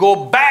tend to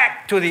go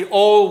back to the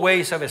old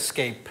ways of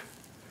escape.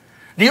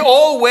 The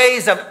old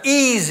ways of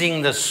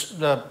easing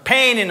the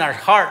pain in our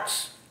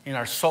hearts, in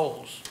our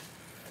souls.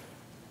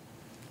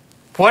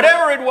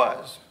 Whatever it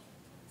was.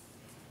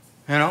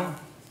 You know?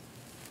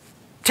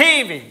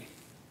 TV,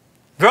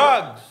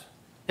 drugs,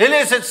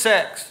 illicit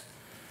sex,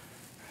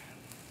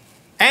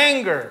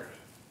 anger,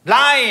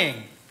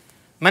 lying,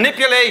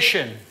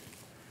 manipulation,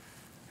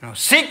 you know,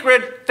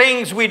 secret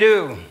things we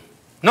do.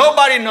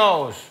 Nobody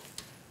knows,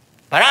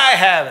 but I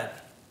have it.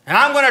 And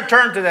I'm going to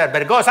turn to that. But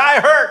because I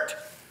hurt,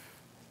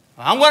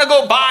 I'm going to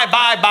go buy.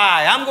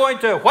 I'm going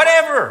to,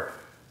 whatever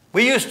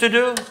we used to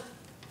do,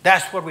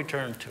 that's what we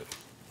turn to.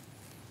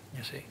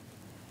 You see?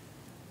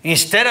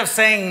 Instead of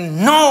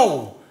saying,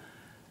 no,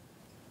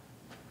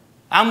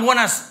 I'm going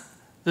to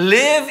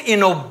live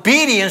in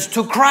obedience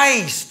to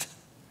Christ.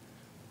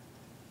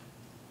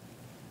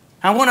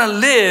 I want to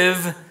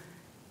live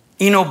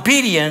in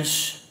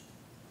obedience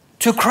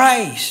to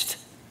Christ.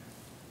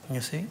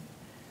 You see?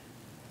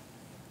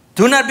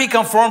 Do not be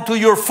conformed to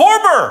your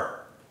former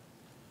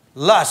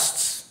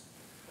lusts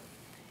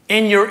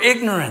in your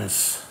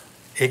ignorance.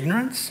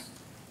 Ignorance?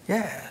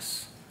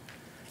 Yes.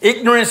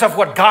 Ignorance of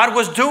what God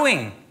was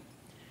doing.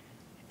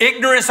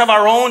 Ignorance of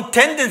our own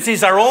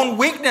tendencies, our own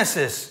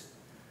weaknesses.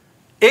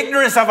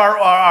 Ignorance of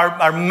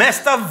our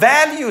messed up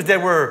values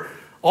that were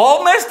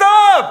all messed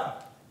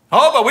up.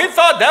 Oh, but we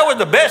thought that was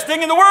the best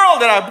thing in the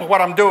world, what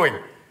I'm doing.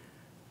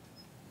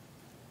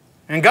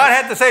 And God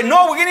had to say,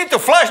 no, we need to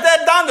flush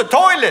that down the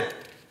toilet.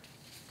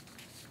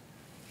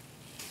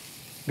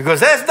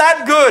 Because that's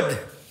not good.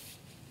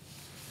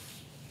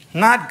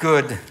 Not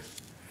good.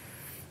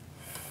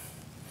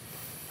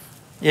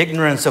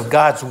 Ignorance of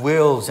God's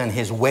wills and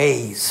His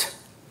ways.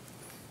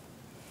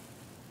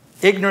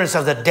 Ignorance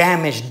of the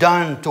damage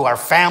done to our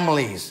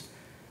families,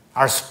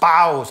 our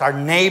spouse, our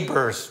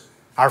neighbors,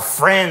 our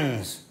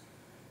friends.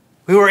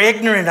 We were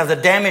ignorant of the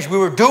damage we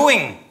were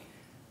doing.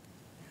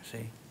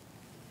 See?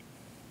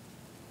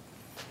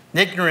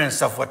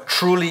 Ignorance of what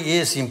truly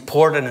is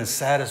important and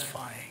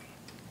satisfying.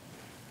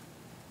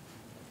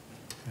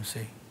 You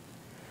see?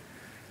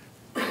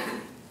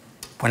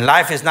 When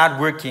life is not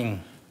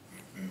working,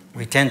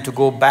 we tend to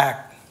go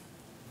back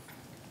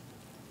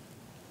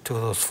to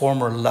those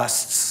former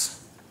lusts.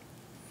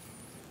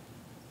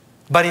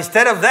 But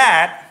instead of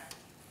that,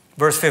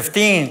 verse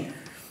 15,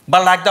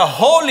 but like the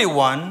Holy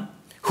One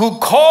who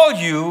called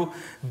you,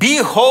 be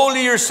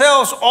holy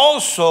yourselves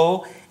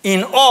also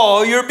in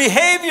all your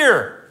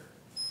behavior.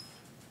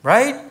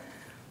 Right?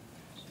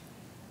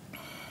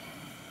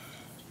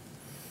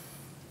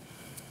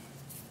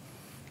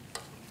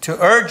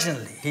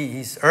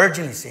 He's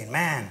urgently saying,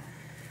 man,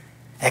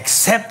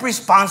 accept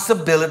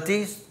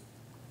responsibilities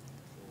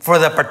for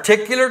the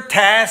particular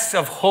tasks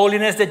of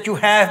holiness that you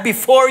have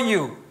before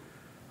you.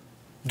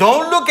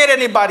 Don't look at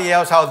anybody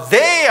else, how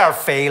they are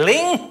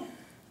failing.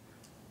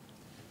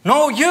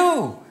 No,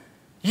 you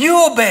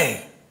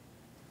obey.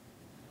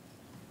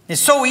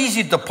 It's so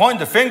easy to point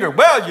the finger.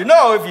 Well, you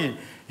know, if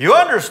you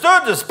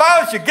understood the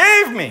spouse you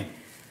gave me,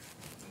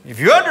 if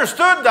you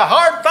understood the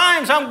hard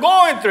times I'm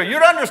going through,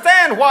 you'd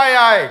understand why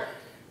I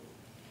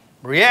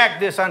react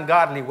this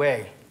ungodly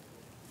way.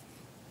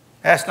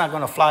 That's not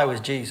going to fly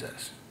with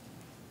Jesus.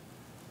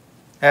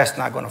 That's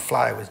not going to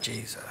fly with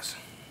Jesus.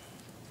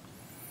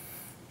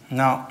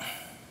 No.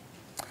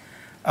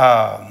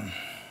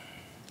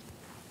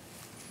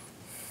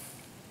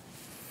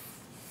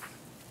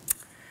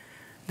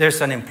 There's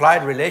an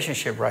implied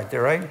relationship right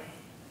there, right?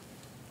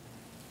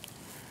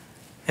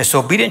 As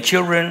obedient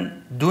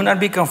children, do not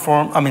be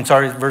conformed.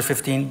 Verse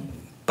 15.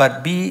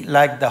 But be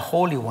like the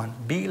Holy One.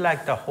 Be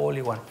like the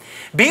Holy One.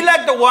 Be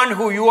like the one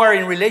who you are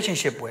in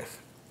relationship with.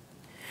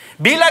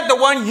 Be like the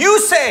one you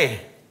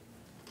say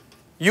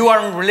you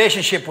are in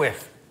relationship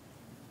with.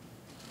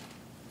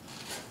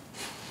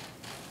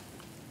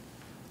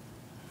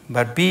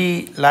 But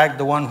be like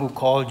the one who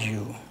called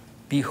you.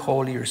 Be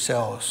holy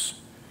yourselves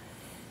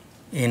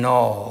in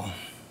all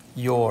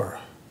your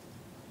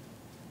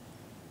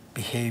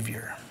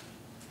behavior.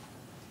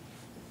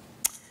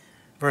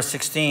 Verse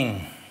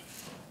 16.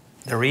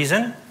 The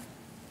reason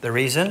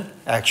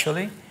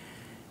actually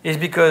is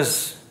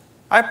because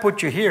I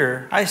put you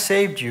here, I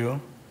saved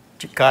you,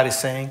 God is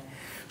saying,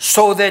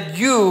 so that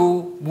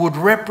you would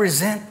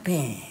represent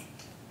me.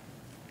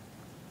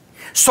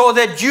 So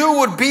that you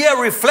would be a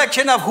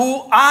reflection of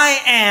who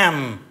I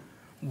am.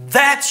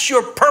 That's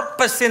your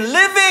purpose in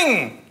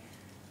living.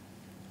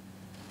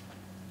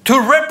 To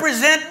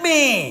represent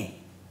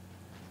me.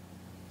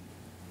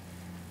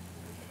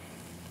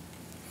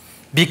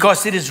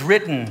 Because it is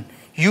written,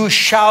 you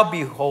shall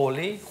be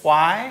holy.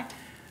 Why?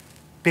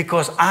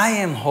 Because I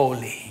am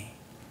holy.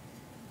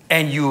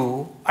 And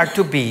you are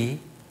to be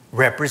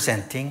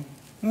representing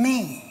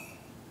me.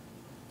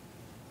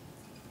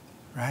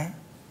 Right?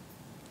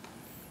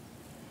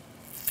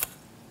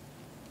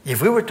 If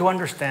we were to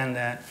understand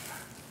that,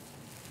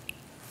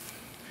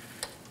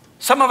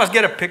 Some of us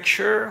get a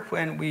picture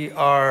when we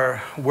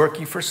are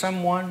working for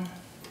someone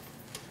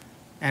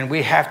and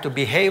we have to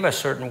behave a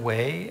certain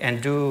way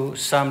and do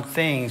some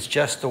things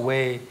just the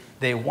way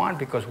they want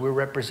because we're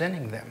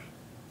representing them,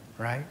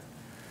 right?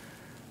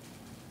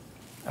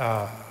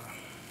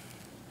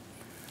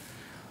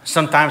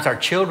 Sometimes our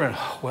children,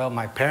 well,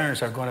 my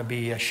parents are going to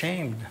be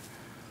ashamed.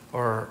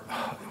 Or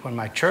when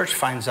my church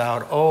finds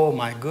out, oh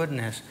my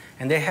goodness.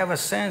 And they have a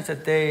sense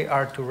that they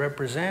are to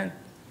represent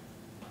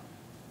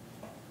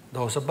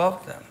those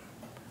above them.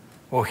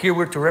 Well, here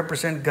we're to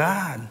represent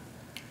God.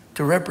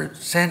 To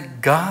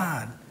represent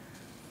God.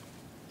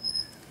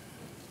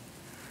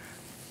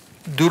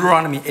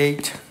 Deuteronomy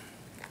 8.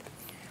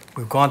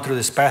 We've gone through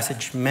this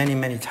passage many,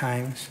 many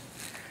times.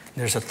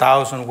 There's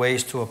 1,000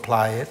 ways to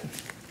apply it.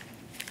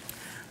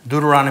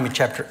 Deuteronomy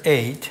chapter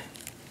 8,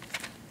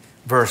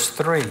 verse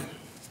 3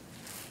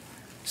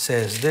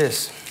 says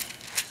this.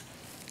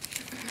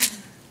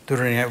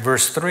 Deuteronomy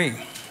verse 3.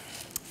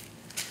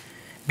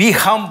 Be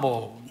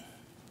humble,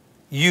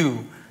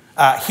 you.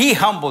 He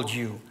humbled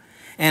you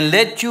and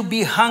let you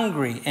be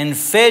hungry and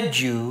fed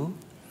you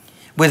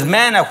with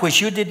manna which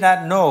you did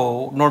not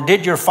know, nor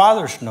did your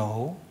fathers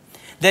know,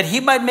 that he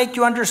might make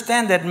you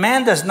understand that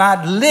man does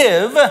not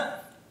live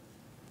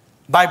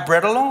by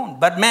bread alone,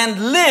 but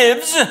man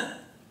lives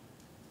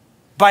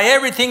by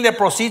everything that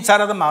proceeds out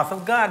of the mouth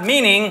of God.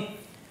 Meaning,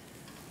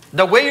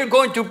 the way you're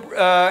going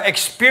to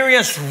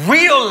experience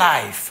real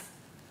life,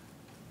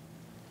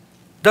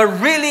 the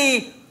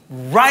really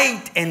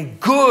right and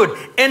good,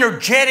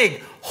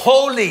 energetic,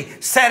 holy,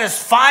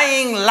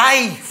 satisfying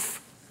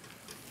life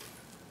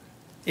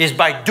is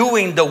by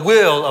doing the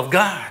will of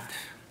God.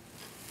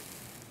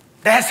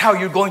 That's how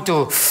you're going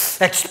to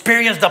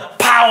experience the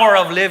power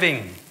of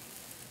living.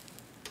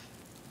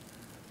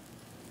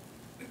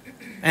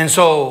 And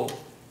so,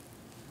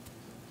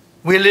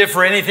 we live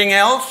for anything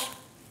else.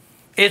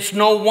 It's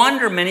no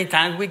wonder many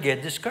times we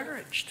get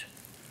discouraged,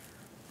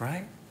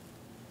 right?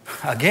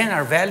 Again,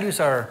 our values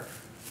are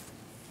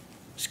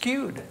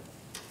skewed,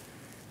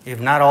 if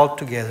not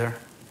altogether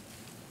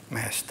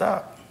messed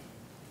up.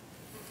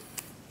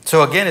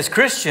 So again, as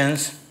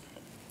Christians,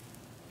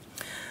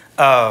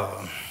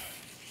 to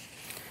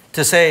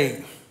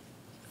say,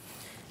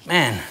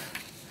 man,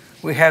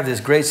 we have this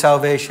great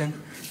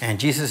salvation and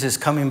Jesus is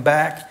coming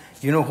back.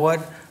 You know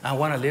what? I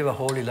want to live a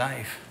holy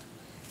life.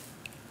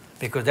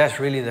 Because that's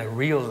really the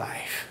real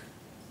life.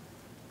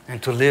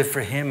 And to live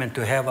for Him and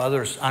to have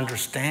others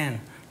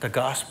understand the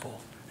gospel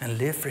and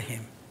live for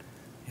Him,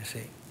 you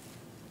see.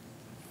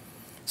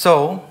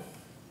 So,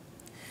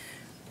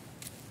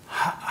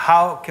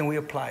 how can we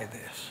apply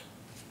this?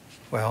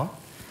 Well,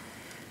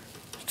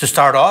 to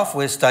start off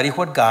with, study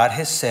what God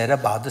has said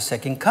about the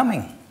second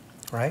coming,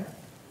 right?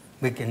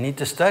 We need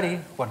to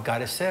study what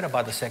God has said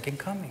about the second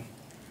coming.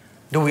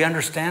 Do we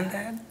understand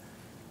that?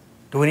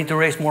 Do we need to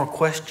raise more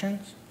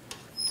questions?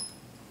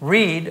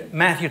 Read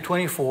Matthew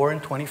 24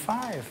 and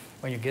 25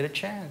 when you get a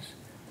chance.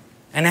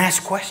 And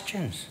ask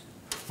questions.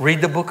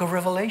 Read the book of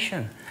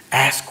Revelation.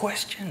 Ask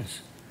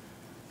questions.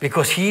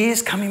 Because He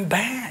is coming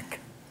back.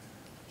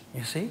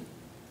 You see?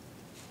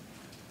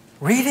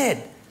 Read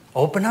it.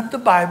 Open up the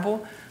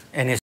Bible.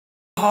 And it's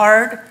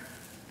hard,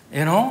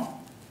 you know.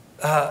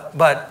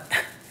 But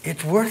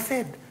it's worth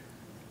it.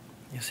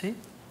 You see?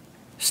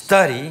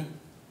 Study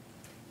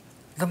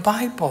the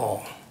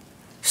Bible.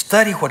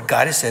 Study what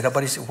God has said about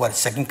the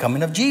second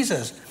coming of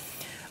Jesus.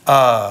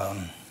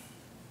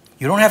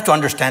 You don't have to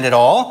understand it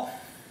all,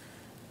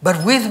 but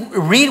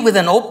read with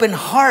an open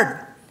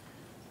heart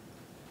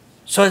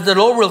so that the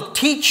Lord will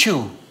teach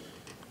you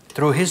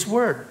through His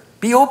Word.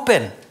 Be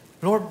open.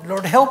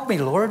 Lord, help me,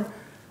 Lord.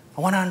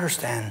 I want to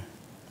understand.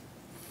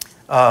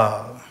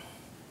 And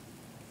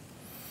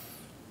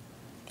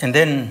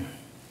then,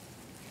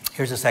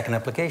 here's the second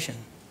application.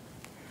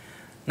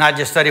 Not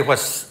just study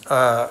what's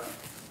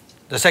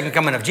the second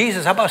coming of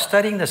Jesus. How about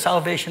studying the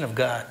salvation of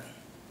God?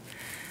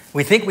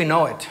 We think we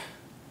know it.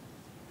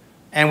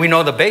 And we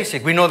know the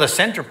basic. We know the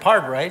center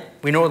part, right?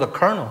 We know the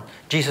kernel.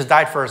 Jesus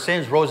died for our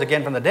sins, rose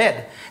again from the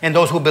dead. And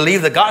those who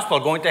believe the gospel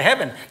are going to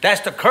heaven.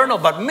 That's the kernel.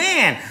 But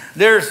man,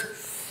 there's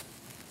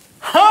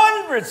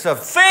hundreds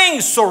of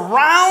things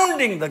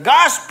surrounding the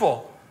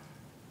gospel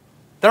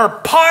that are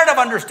part of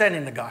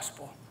understanding the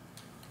gospel.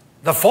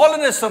 The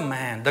fallenness of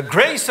man, the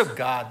grace of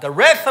God, the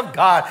wrath of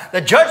God,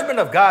 the judgment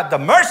of God, the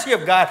mercy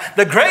of God,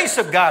 the grace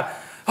of God.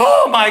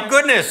 Oh my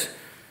goodness.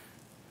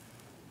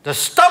 The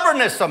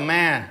stubbornness of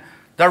man,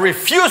 the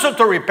refusal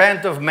to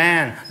repent of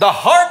man, the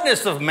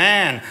hardness of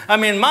man. I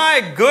mean,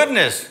 my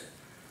goodness.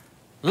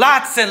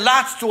 Lots and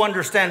lots to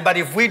understand. But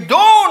if we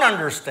don't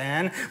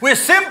understand, we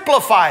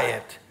simplify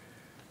it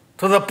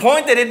to the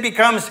point that it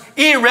becomes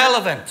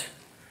irrelevant.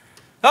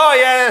 Oh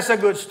yeah, that's a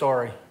good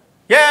story.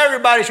 Yeah,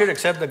 everybody should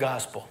accept the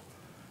gospel.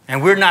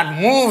 And we're not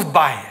moved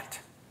by it.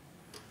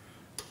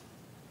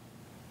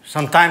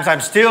 Sometimes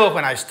I'm still,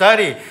 when I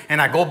study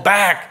and I go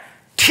back,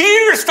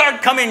 tears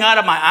start coming out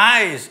of my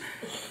eyes.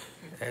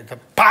 The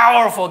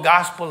powerful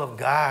gospel of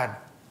God.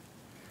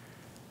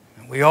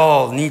 And we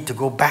all need to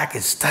go back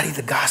and study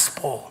the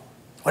gospel.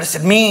 What does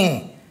it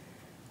mean?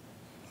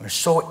 We're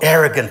so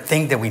arrogant,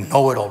 think that we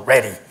know it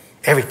already,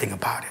 everything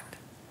about it.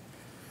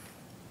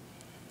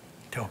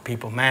 Tell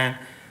people, man,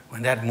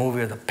 when that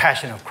movie, The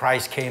Passion of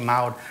Christ, came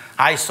out,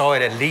 I saw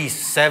it at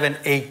least 7,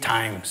 8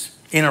 times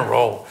in a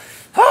row.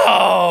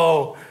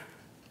 Oh,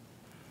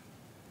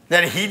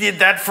 that he did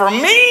that for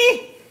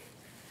me?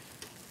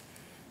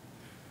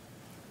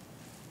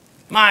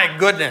 My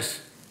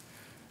goodness.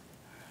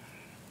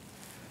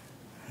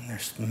 And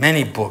there's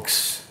many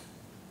books.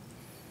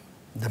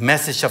 The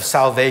Message of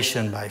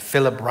Salvation by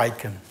Philip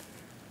Ryken.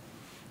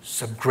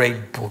 It's a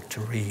great book to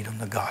read on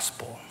the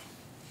gospel.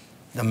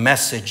 The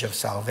Message of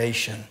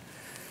Salvation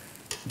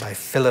by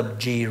Philip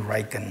G.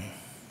 Ryken.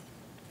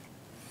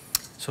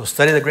 So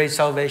study the great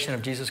salvation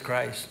of Jesus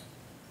Christ.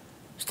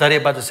 Study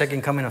about the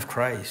second coming of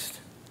Christ.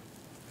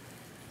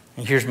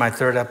 And here's my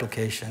third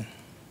application.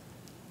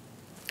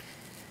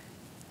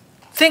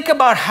 Think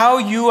about how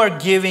you are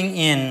giving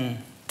in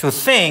to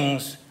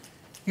things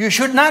you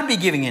should not be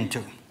giving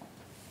into.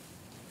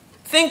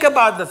 Think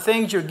about the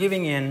things you're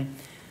giving in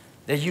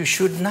that you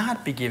should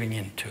not be giving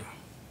into.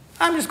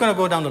 I'm just going to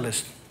go down the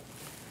list.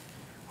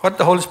 What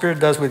the Holy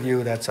Spirit does with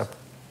you, that's up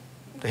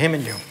to Him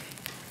and you.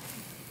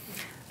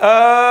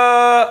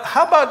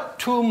 How about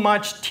too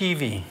much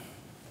TV?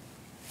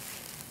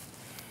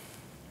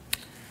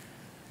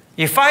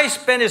 If I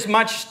spend as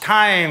much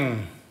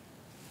time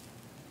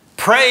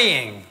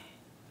praying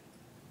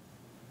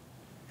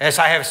as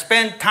I have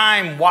spent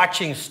time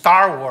watching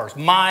Star Wars,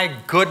 my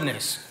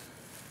goodness,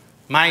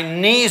 my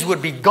knees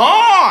would be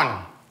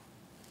gone.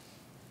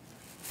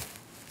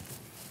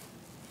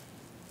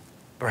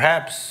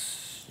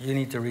 Perhaps you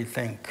need to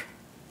rethink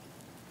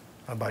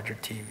about your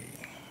TV.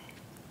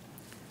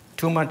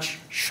 Too much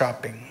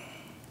shopping.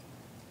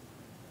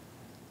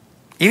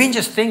 Even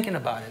just thinking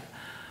about it.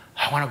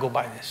 I want to go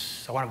buy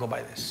this. I want to go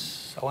buy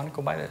this. I want to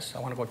go buy this. I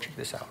want to go check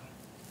this out.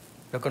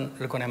 Look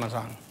on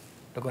Amazon.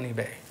 Look on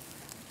eBay.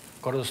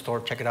 Go to the store,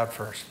 check it out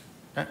first.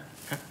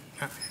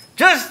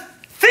 Just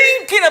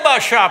thinking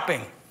about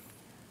shopping.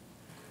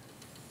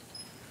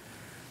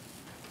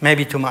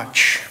 Maybe too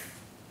much.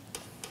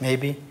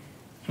 Maybe.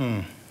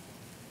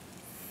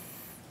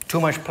 Too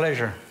much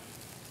pleasure.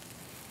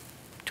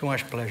 Too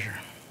much pleasure.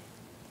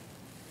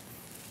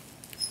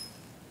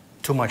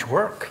 Too much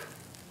work.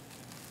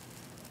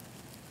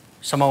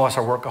 Some of us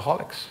are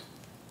workaholics.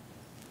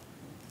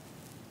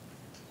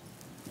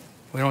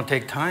 We don't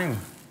take time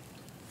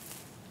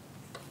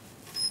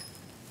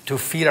to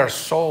feed our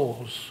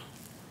souls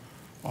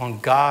on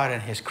God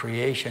and His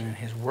creation and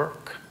His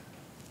work.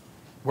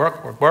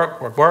 Work, work, work,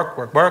 work, work,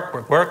 work, work,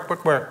 work, work,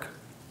 work, work.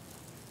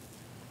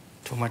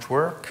 Too much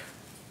work.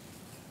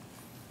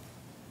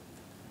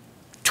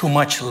 Too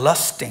much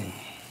lusting.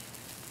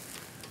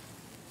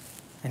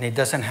 And it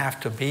doesn't have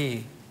to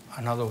be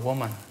another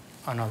woman,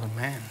 another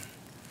man.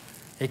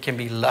 It can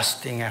be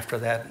lusting after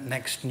that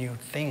next new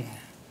thing.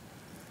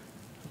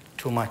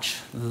 Too much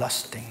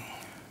lusting.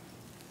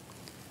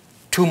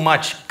 Too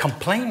much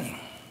complaining.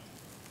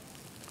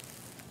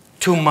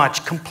 Too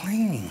much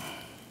complaining.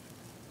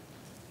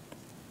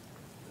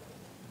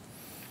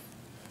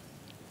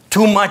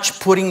 Too much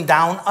putting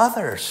down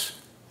others.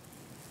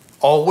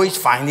 Always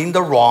finding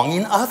the wrong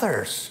in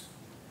others.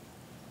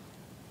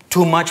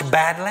 Too much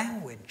bad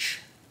language.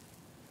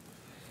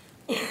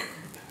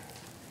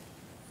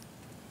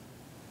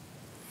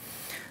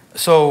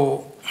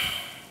 So,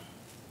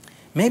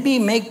 maybe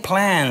make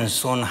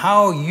plans on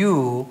how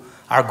you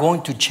are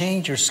going to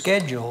change your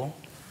schedule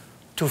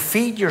to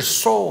feed your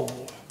soul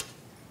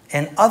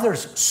and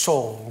others'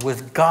 soul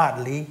with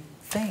godly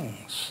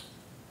things.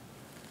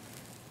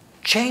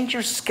 Change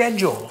your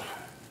schedule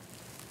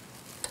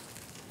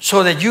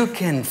so that you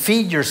can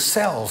feed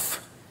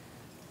yourself,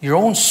 your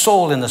own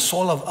soul, and the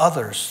soul of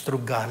others through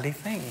godly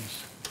things.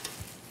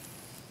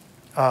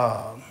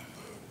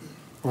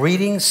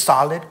 Reading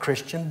solid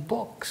Christian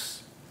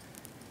books.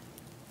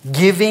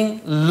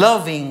 Giving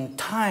loving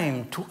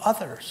time to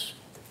others.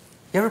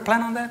 You ever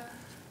plan on that?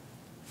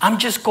 I'm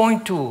just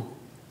going to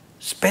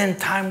spend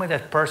time with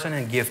that person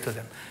and give to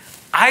them.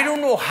 I don't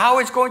know how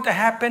it's going to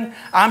happen.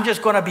 I'm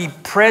just going to be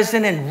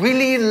present and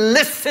really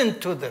listen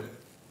to them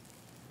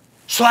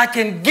so I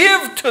can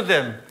give to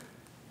them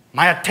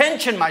my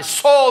attention, my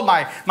soul,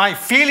 my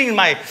feeling,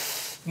 my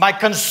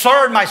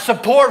concern, my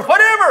support,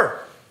 whatever.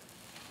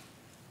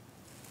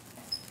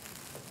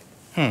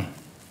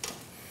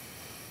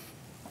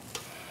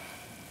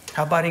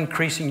 How about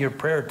increasing your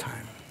prayer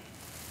time?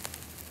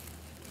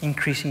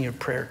 Increasing your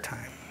prayer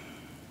time.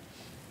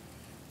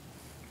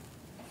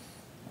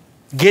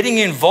 Getting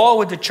involved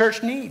with the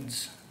church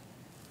needs.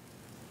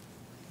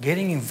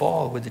 Getting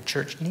involved with the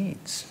church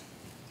needs.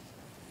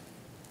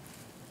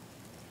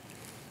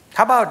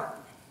 How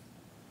about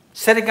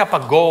setting up a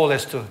goal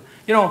as to,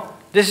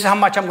 this is how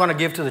much I'm going to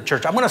give to the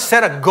church. I'm going to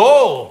set a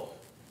goal.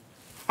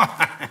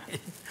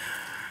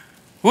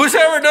 Who's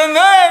ever done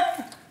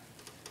that?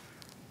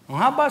 Well,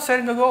 how about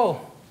setting a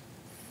goal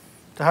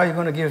to how you're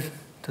going to give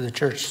to the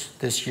church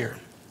this year?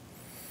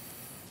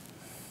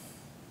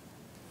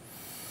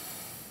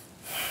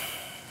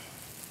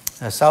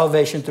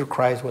 Salvation through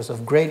Christ was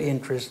of great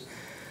interest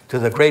to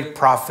the great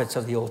prophets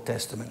of the Old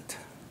Testament.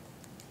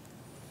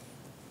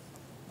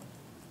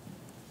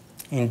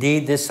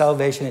 Indeed, this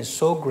salvation is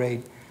so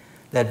great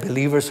that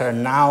believers are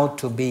now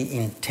to be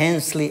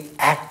intensely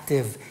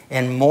active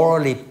and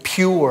morally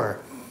pure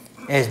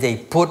as they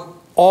put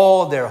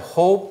all their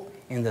hope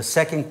in the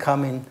second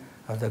coming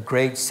of the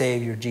great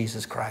Savior,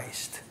 Jesus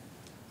Christ.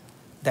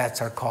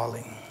 That's our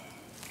calling.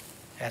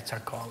 That's our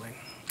calling.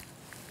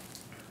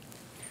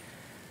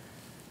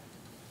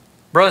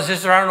 Brothers and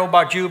sisters, I don't know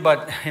about you,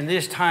 but in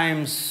these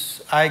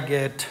times I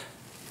get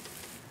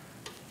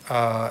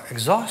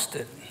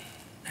exhausted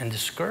and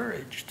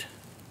discouraged.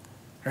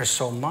 There's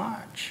so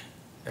much.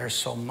 There's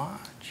so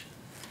much.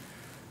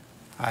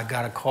 I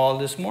got a call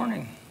this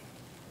morning.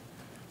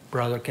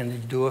 Brother, can you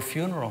do a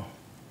funeral?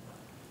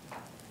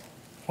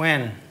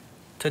 When?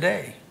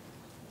 Today.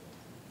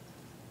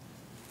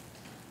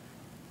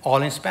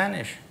 All in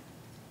Spanish.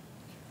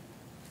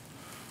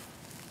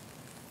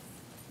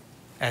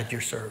 At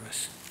your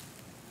service.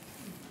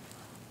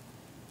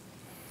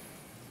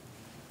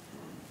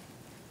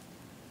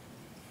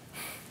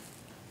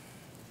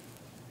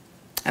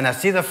 And I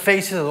see the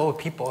faces of those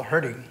people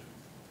hurting.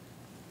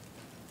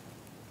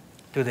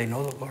 Do they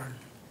know the Lord?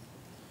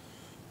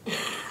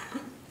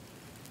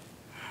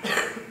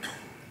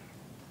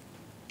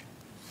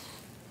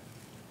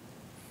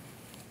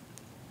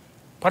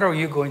 What are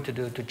you going to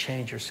do to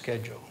change your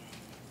schedule?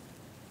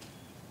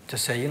 To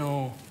say, you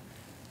know,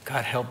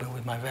 God help me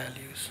with my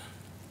values.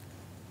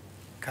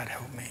 God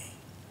help me.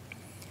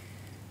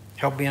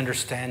 Help me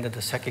understand that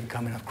the second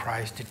coming of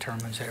Christ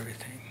determines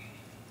everything.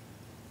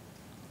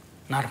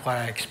 Not what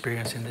I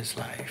experience in this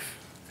life.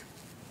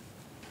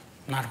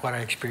 Not what I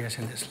experience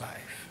in this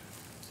life.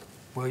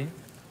 Will you?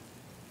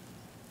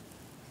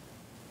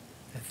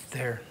 It's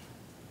there.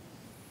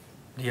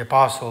 The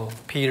Apostle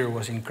Peter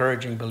was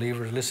encouraging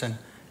believers, listen,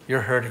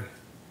 you're hurting.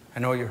 I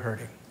know you're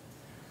hurting.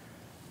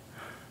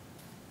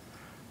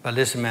 But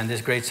listen, man,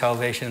 this great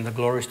salvation and the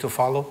glories to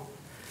follow,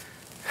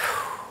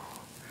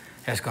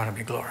 it's going to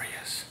be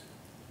glorious.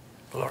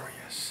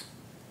 Glorious.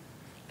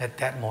 Let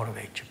that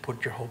motivate you.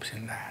 Put your hopes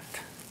in that.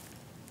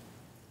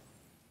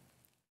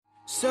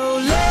 So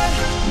let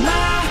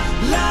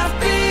my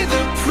life be